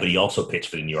 Yeah, but he also pitched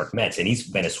for the New York Mets, and he's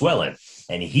Venezuelan,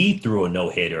 and he threw a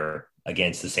no-hitter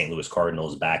against the St. Louis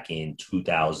Cardinals back in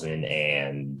 2000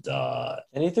 and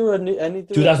he threw a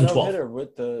 2012 no-hitter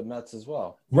with the Mets as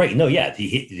well. Right? No, yeah,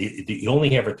 he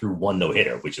only ever threw one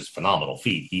no-hitter, which is a phenomenal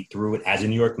feat. He threw it as a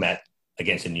New York Met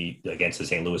against the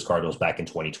St. Louis Cardinals back in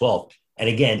 2012, and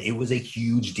again, it was a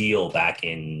huge deal back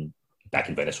in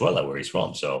Venezuela, where he's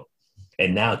from. So,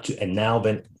 now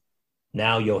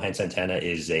Johan Santana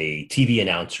is a TV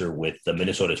announcer with the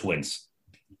Minnesota Twins.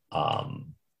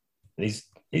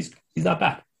 He's not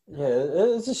bad. Yeah,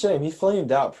 it's a shame. He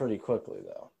flamed out pretty quickly,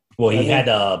 though. Well, he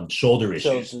had shoulder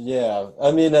issues. Yeah,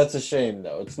 I mean, that's a shame,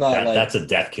 though. It's not that's a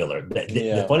death killer.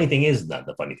 The funny thing is, not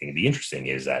the funny thing. The interesting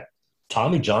is that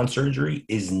Tommy John surgery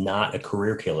is not a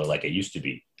career killer like it used to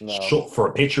be. No. For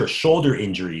a pitcher, shoulder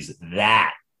injuries,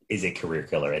 that is a career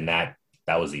killer, and that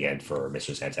was the end for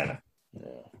Mr. Santana.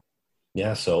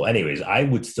 Yeah. So, anyways, I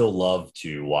would still love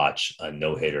to watch a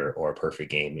no-hitter or a perfect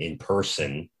game in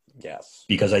person. Yes,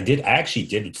 because I actually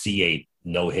did see a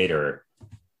no-hitter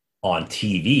on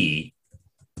TV,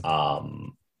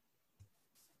 and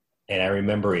I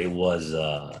remember it was.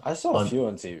 I saw a few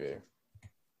on TV.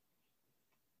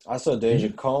 I saw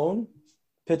David Cone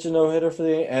pitch a no-hitter for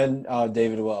and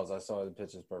David Wells. I saw him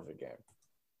pitch his perfect game.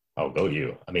 Oh, go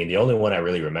you. I mean, the only one I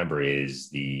really remember is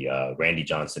the Randy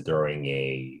Johnson throwing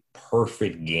a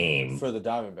perfect game. For the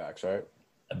Diamondbacks, right?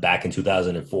 Back in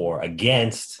 2004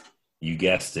 against, you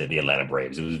guessed it, the Atlanta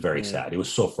Braves. It was very sad. It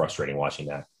was so frustrating watching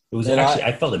that. It was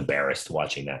I felt embarrassed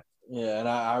watching that. Yeah, and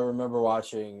I remember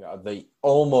watching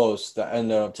that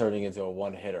ended up turning into a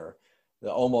one-hitter,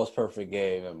 the almost perfect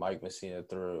game that Mike Mussina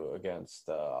threw against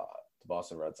the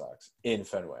Boston Red Sox in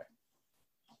Fenway.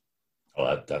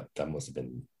 Oh, that must have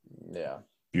been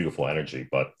beautiful energy,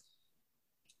 but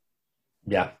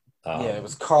yeah. It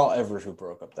was Carl Everett who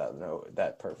broke up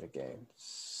that perfect game.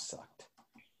 Sucked.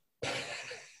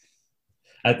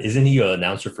 Isn't he an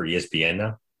announcer for ESPN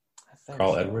now?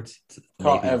 Carl Edwards?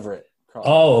 Carl Everett.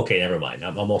 Okay, never mind.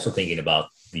 I'm also thinking about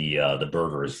the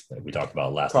burgers that we talked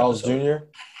about last Carl's episode.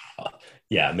 Jr.?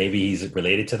 Yeah, maybe he's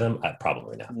related to them.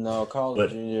 Probably not. No,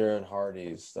 Carl's Jr. and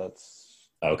Hardee's. That's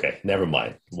okay. Never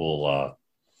mind. We're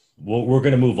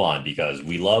going to move on because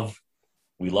we love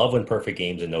when perfect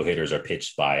games and no hitters are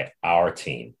pitched by our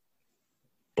team,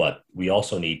 but we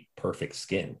also need perfect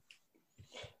skin.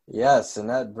 Yes, and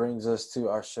that brings us to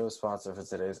our show sponsor for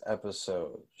today's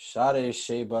episode, Sade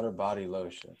Shea Butter Body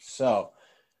Lotion. So,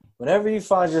 whenever you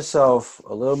find yourself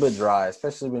a little bit dry,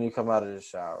 especially when you come out of the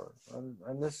shower,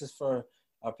 and this is for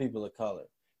our people of color,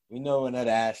 we know when that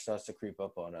ash starts to creep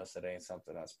up on us, it ain't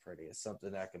something that's pretty. It's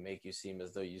something that can make you seem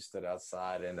as though you stood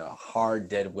outside in a hard,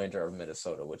 dead winter of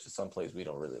Minnesota, which is someplace we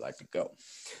don't really like to go.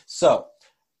 So,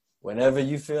 whenever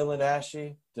you feeling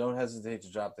ashy, don't hesitate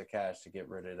to drop the cash to get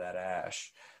rid of that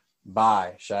ash.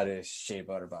 Buy Sade Shea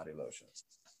Butter Body Lotion.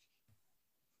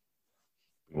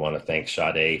 We want to thank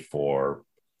Sade for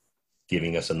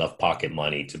giving us enough pocket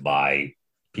money to buy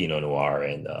Pinot Noir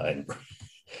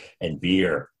and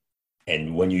beer.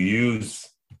 And when you use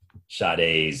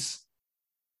Sade's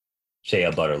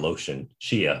Shea Butter Lotion,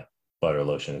 you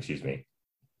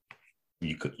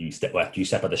step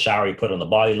out of the shower, you put on the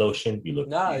body lotion, you look.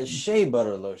 It's Shea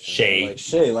Butter Lotion.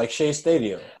 Shea, like Shea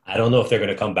Stadium. I don't know if they're going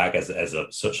to come back as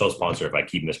a show sponsor if I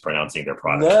keep mispronouncing their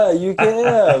product. Yeah, you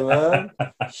can, man.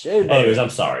 Shea Butter. Anyways,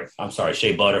 I'm sorry.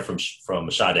 Shea Butter from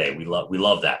Sade. We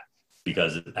love that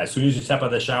because as soon as you step out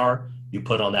of the shower, you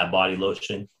put on that body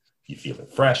lotion, you're feeling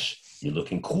fresh, you're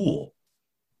looking cool.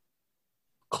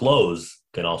 Clothes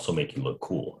can also make you look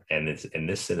cool, and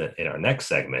in our next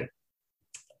segment.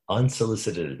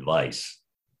 Unsolicited advice.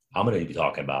 I'm going to be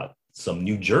talking about some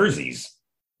new jerseys,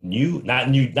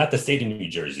 not the state of New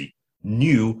Jersey,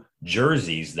 new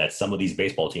jerseys that some of these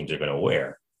baseball teams are going to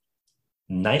wear.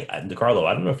 Carlo,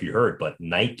 I don't know if you heard, but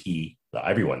Nike,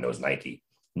 everyone knows Nike.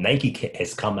 Nike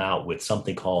has come out with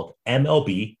something called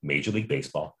MLB, Major League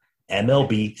Baseball,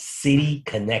 MLB City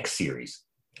Connect Series.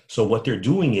 So what they're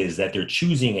doing is that they're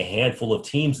choosing a handful of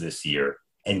teams this year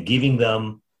and giving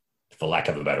them for lack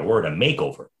of a better word, a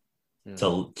makeover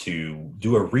to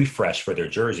do a refresh for their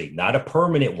jersey, not a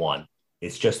permanent one.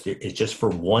 It's just for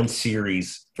one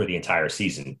series for the entire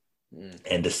season.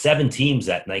 And the 7 teams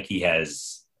that Nike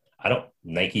has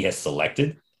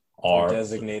selected are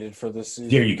designated for this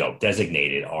season. There you go.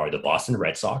 Designated are the Boston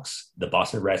Red Sox. The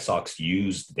Boston Red Sox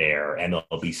used their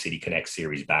MLB City Connect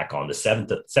series back on the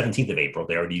 17th of April.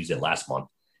 They already used it last month.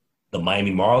 The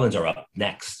Miami Marlins are up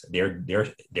next. They're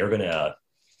going to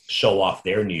show off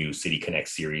their new City Connect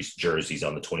series jerseys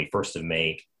on the 21st of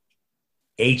May.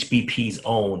 HBP's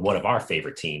own, one of our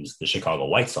favorite teams, the Chicago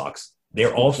White Sox.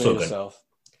 They're also going to.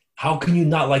 How can you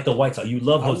not like the White Sox? You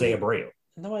love Jose Abreu.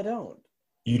 No, I don't.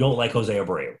 You don't like Jose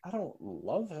Abreu? I don't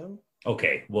love him.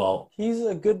 Okay, well, he's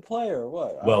a good player.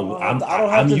 What? Well, I don't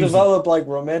have to develop like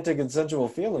romantic and sensual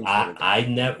feelings. I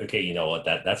never. Okay, you know what?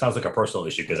 That sounds like a personal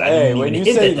issue because I didn't even when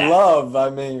you say love, I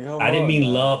mean, I didn't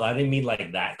mean love. I didn't mean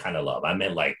like that kind of love. I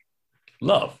meant like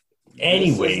love.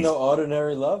 Anyways, this is no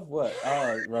ordinary love. What?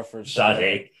 Reference.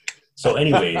 Sade. So,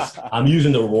 anyways, I'm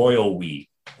using the royal we.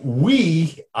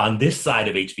 We on this side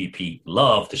of HBP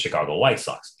love the Chicago White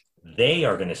Sox.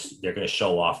 They're gonna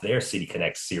show off their City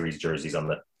Connect series jerseys on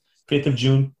the 5th of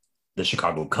June. The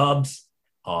Chicago Cubs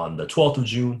on the 12th of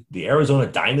June. The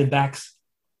Arizona Diamondbacks.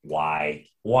 Why?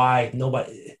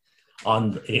 Nobody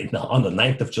on the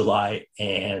 9th of July,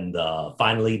 and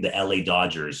finally the LA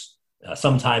Dodgers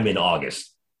sometime in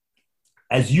August.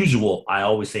 As usual, I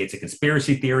always say it's a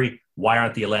conspiracy theory. Why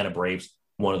aren't the Atlanta Braves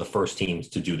one of the first teams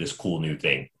to do this cool new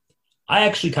thing? I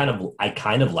actually kind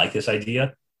of like this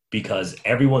idea because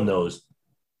everyone knows,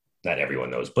 not everyone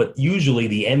knows, but usually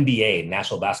the NBA,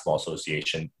 National Basketball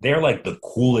Association, they're like the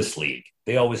coolest league.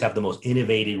 They always have the most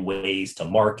innovative ways to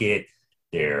market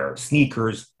their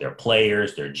sneakers, their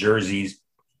players, their jerseys.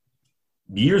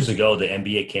 Years ago, the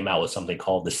NBA came out with something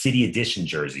called the City Edition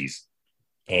jerseys.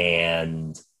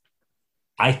 And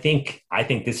I think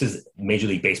this is Major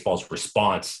League Baseball's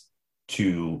response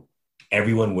to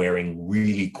everyone wearing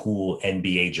really cool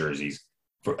NBA jerseys.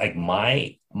 For like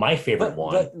my favorite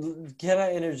one. But can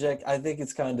I interject? I think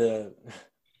it's kind of,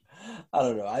 I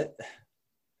don't know.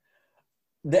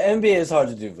 The NBA is hard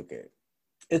to duplicate.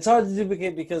 It's hard to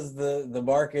duplicate because the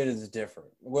market is different.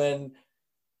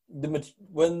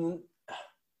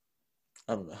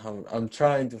 I'm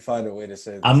trying to find a way to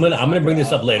say this. I'm gonna bring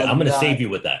this up later. I'm gonna save you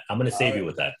with that.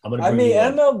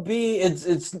 MLB,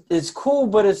 it's cool,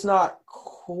 but it's not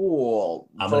cool.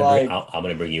 I'm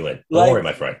gonna bring you in. Don't worry,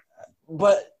 my friend.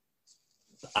 But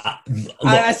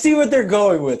I see what they're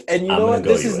going with. And you know what?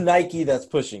 This is Nike that's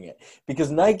pushing it. Because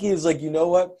Nike is like, you know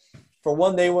what? For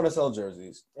one, they want to sell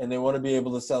jerseys. And they want to be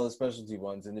able to sell the specialty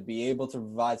ones. And to be able to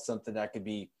provide something that could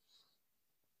be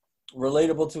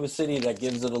relatable to a city that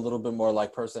gives it a little bit more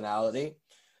like personality.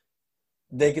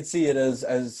 They could see it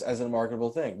as a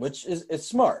marketable thing, which is it's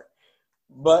smart.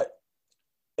 But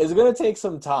it's going to take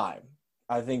some time,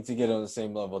 I think, to get on the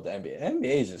same level with the NBA.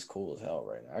 NBA is just cool as hell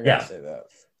right now. I got to say that.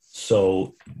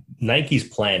 So Nike's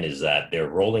plan is that they're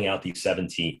rolling out these 7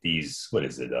 teams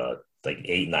in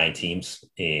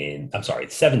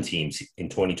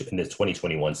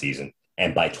 2021 season.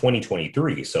 And by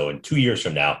 2023, so in 2 years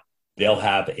from now, they'll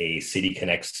have a City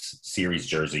Connects series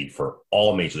jersey for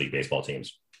all Major League Baseball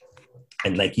teams.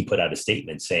 And Nike put out a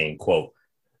statement saying, quote,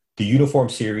 "The uniform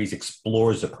series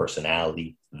explores the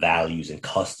personality, values, and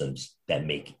customs that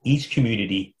make each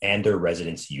community and their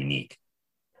residents unique.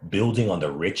 Building on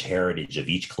the rich heritage of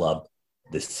each club,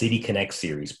 the City Connect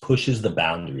series pushes the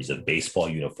boundaries of baseball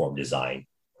uniform design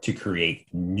to create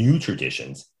new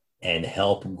traditions and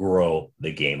help grow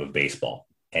the game of baseball,"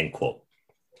 end quote.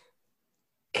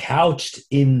 Couched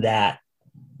in that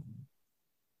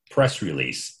press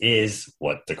release is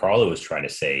what DeCarlo was trying to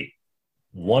say.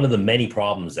 One of the many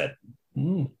problems that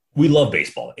we love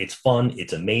baseball. It's fun.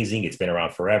 It's amazing. It's been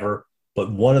around forever.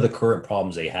 But one of the current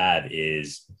problems they have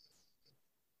is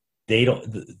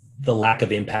the lack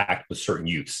of impact with certain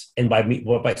youths. And by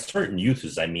certain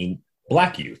youths, I mean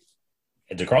black youth.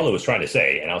 And DeCarlo was trying to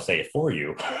say, and I'll say it for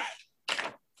you.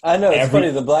 I know, it's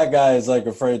funny. The black guy is like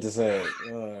afraid to say it.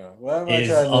 Why am I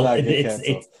trying to not get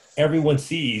canceled? Everyone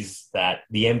sees that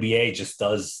the NBA just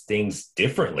does things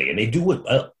differently. And they do it.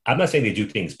 I'm not saying they do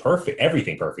things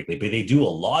everything perfectly, but they do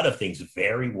a lot of things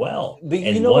very well. But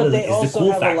you know what? They also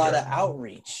have a lot of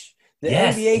outreach. The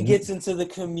NBA gets into the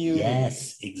community.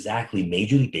 Yes, exactly.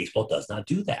 Major League Baseball does not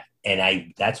do that.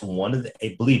 And that's one of the,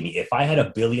 believe me, if I had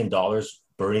 $1 billion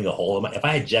burning a hole in if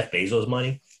I had Jeff Bezos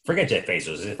money, forget Jeff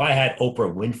Bezos. If I had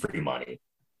Oprah Winfrey money,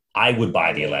 I would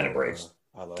buy the Atlanta Braves.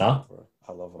 I love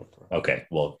I love Oprah. Okay,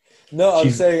 well, No,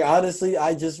 I'm saying honestly,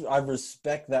 I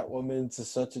respect that woman to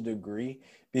such a degree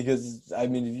because I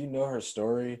mean, if you know her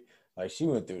story, like she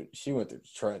went through the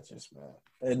trenches, man.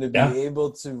 And to be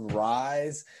able to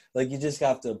rise, like you just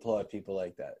have to applaud people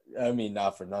like that. I mean,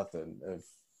 not for nothing. If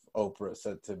Oprah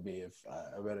said to me, if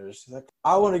I met her, she's like,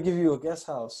 I want to give you a guest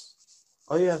house.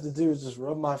 All you have to do is just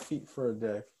rub my feet for a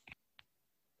day.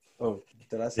 Oh,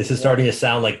 did I say this is starting to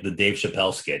sound like the Dave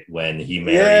Chappelle skit when he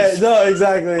marries. Yeah, no,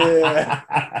 exactly. Yeah.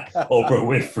 Oprah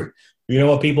Winfrey. You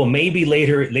know what, people? Maybe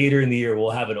later in the year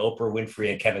we'll have an Oprah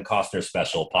Winfrey and Kevin Costner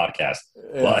special podcast.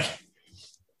 Yeah.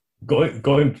 But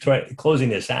closing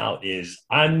this out is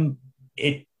I'm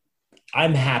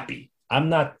happy. I'm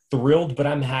not thrilled, but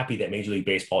I'm happy that Major League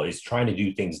Baseball is trying to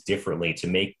do things differently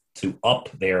to up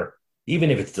their,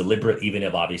 even if it's deliberate, even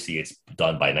if obviously it's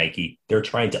done by Nike, they're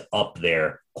trying to up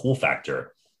their cool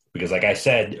factor. Because like I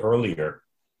said earlier,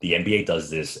 the NBA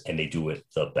does this and they do it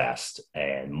the best.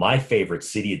 And my favorite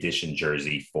City Edition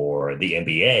jersey for the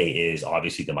NBA is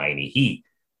obviously the Miami Heat.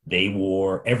 They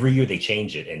wore, every year they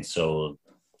change it. And so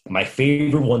my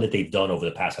favorite one that they've done over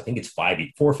the past, I think it's 4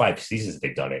 or 5 seasons that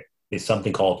they've done it, is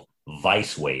something called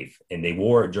Vice Wave. And they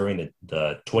wore it during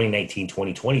the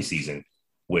 2019-2020 season,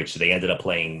 which they ended up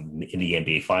playing in the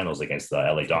NBA Finals against the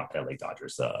LA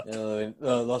Dodgers, the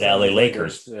LA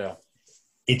Lakers. Yeah.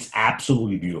 It's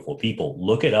absolutely beautiful. People,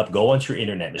 look it up. Go onto your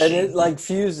internet machine. And it like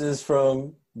fuses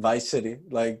from Vice City,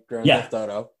 like Grand Theft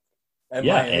Auto, and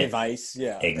Miami Vice.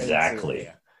 Yeah, exactly.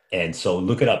 And so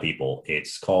look it up, people.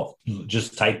 It's called,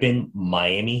 just type in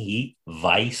Miami Heat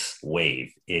Vice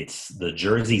Wave. It's the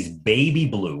jersey's baby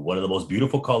blue, one of the most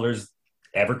beautiful colors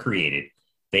ever created.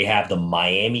 They have the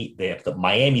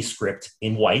Miami script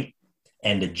in white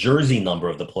and the jersey number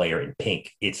of the player in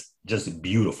pink. It's just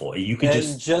beautiful. You can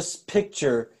just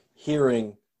picture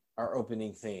hearing our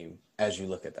opening theme as you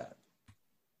look at that.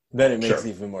 Then it makes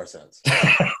even more sense.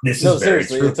 This is very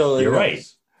true. It totally You're does. right.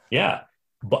 Yeah.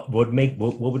 But what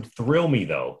would thrill me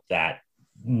though, that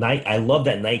I love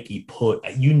that Nike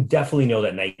you definitely know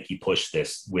that Nike pushed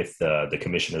this with the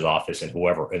commissioner's office and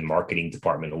whoever in marketing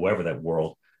department, whoever that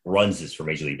world runs this for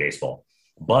Major League Baseball.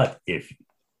 But if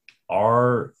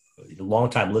our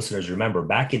longtime listeners remember,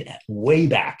 way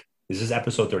back, this is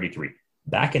episode 33,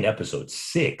 back in episode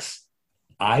 6,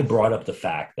 I brought up the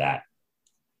fact that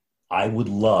I would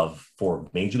love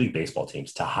for Major League Baseball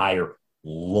teams to hire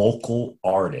local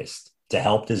artists to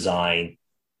help design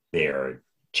their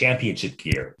championship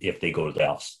gear if they go to the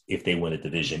playoffs, if they win a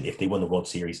division, if they win the World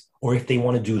Series, or if they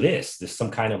want to do this some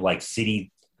kind of like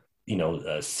city,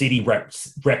 city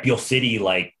rep your city,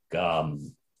 like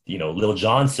Lil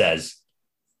Jon says.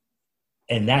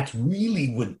 And that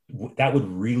would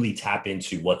really tap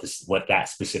into what that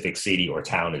specific city or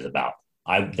town is about.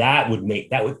 That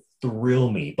would thrill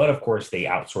me. But of course, they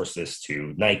outsource this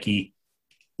to Nike.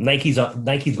 Nike's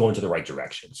going to the right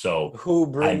direction. So who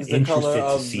brings the color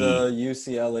of the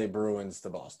UCLA Bruins to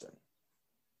Boston?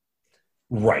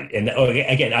 Right, and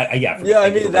again, I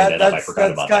mean that's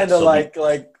kind of like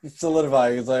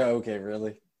solidifying. It's like, okay,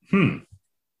 really?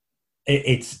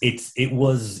 It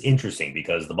was interesting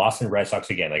because the Boston Red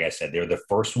Sox, again, like I said, they're the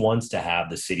first ones to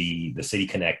have the City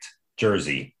Connect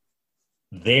jersey.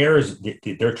 Their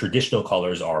traditional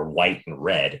colors are white and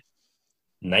red.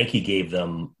 Nike gave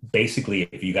them, basically,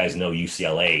 if you guys know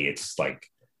UCLA, it's like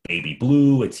baby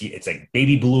blue. It's like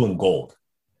baby blue and gold.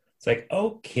 It's like,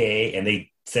 okay. And they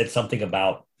said something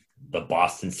about the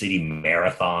Boston City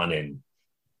Marathon and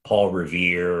Paul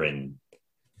Revere and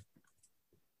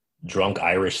drunk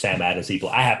Irish Sam Adams people.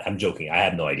 I'm joking. I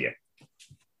have no idea.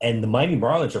 And the Miami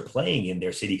Marlins are playing in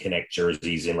their City Connect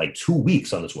jerseys in like 2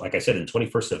 weeks on this. Like I said, the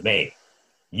 21st of May.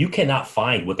 You cannot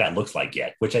find what that looks like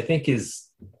yet, which I think is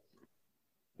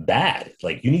bad.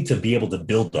 Like, you need to be able to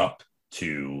build up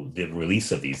to the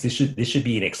release of these. This should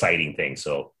be an exciting thing.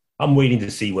 So I'm waiting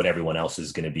to see what everyone else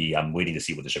is going to be. I'm waiting to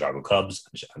see what the Chicago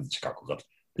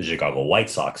White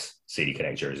Sox City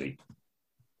Connect jersey.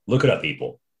 Look it up,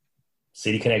 people.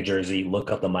 City Connect jersey.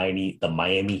 Look up the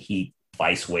Miami Heat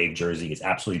Vice Wave jersey. It's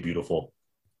absolutely beautiful.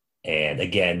 And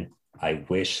again, I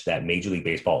wish that Major League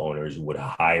Baseball owners would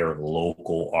hire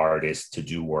local artists to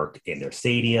do work in their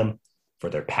stadium, for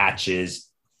their patches,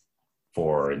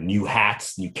 for new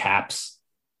hats, new caps,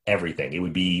 everything. It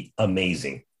would be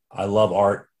amazing. I love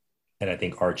art, and I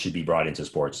think art should be brought into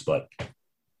sports, but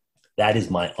that is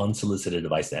my unsolicited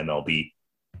advice to MLB.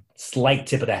 Slight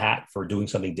tip of the hat for doing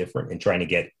something different and trying to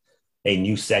get a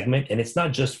new segment. And it's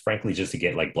not just, frankly, just to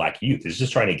get like Black youth. It's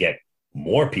just trying to get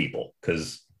more people,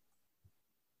 because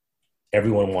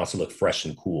everyone wants to look fresh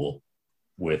and cool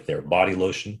with their body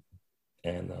lotion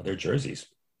and their jerseys.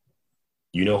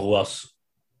 You know who else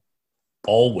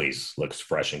always looks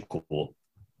fresh and cool,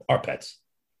 our pets.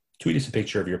 Tweet us a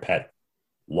picture of your pet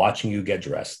watching you get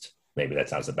dressed. Maybe that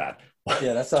sounds bad.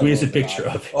 Yeah, that sounds. Tweet us a picture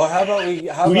of it. Or how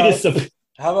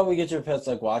about we get your pets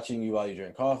like watching you while you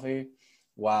drink coffee,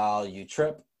 while you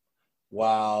trip,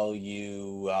 while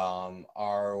you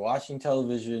are watching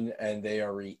television, and they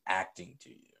are reacting to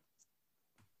you.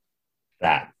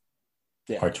 That.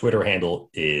 Yeah. Our Twitter handle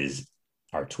is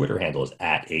at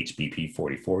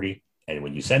HBP4040. And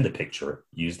when you send a picture,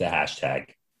 use the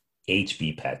hashtag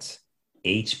HBPets,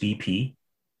 HBPETS.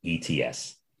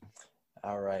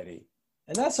 All righty.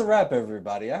 And that's a wrap,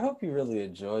 everybody. I hope you really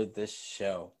enjoyed this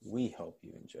show. We hope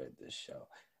you enjoyed this show.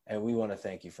 And we want to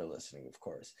thank you for listening, of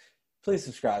course. Please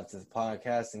subscribe to the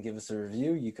podcast and give us a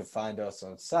review. You can find us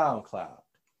on SoundCloud,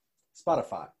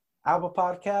 Spotify, Apple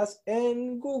Podcasts,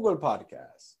 and Google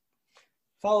Podcasts.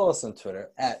 Follow us on Twitter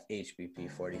at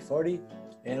HBP4040,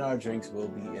 and our drinks will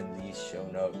be in these show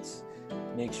notes.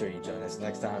 Make sure you join us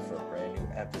next time for a brand new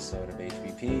episode of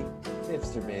HBP,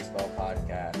 Hipster Baseball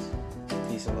Podcast.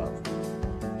 Peace and love.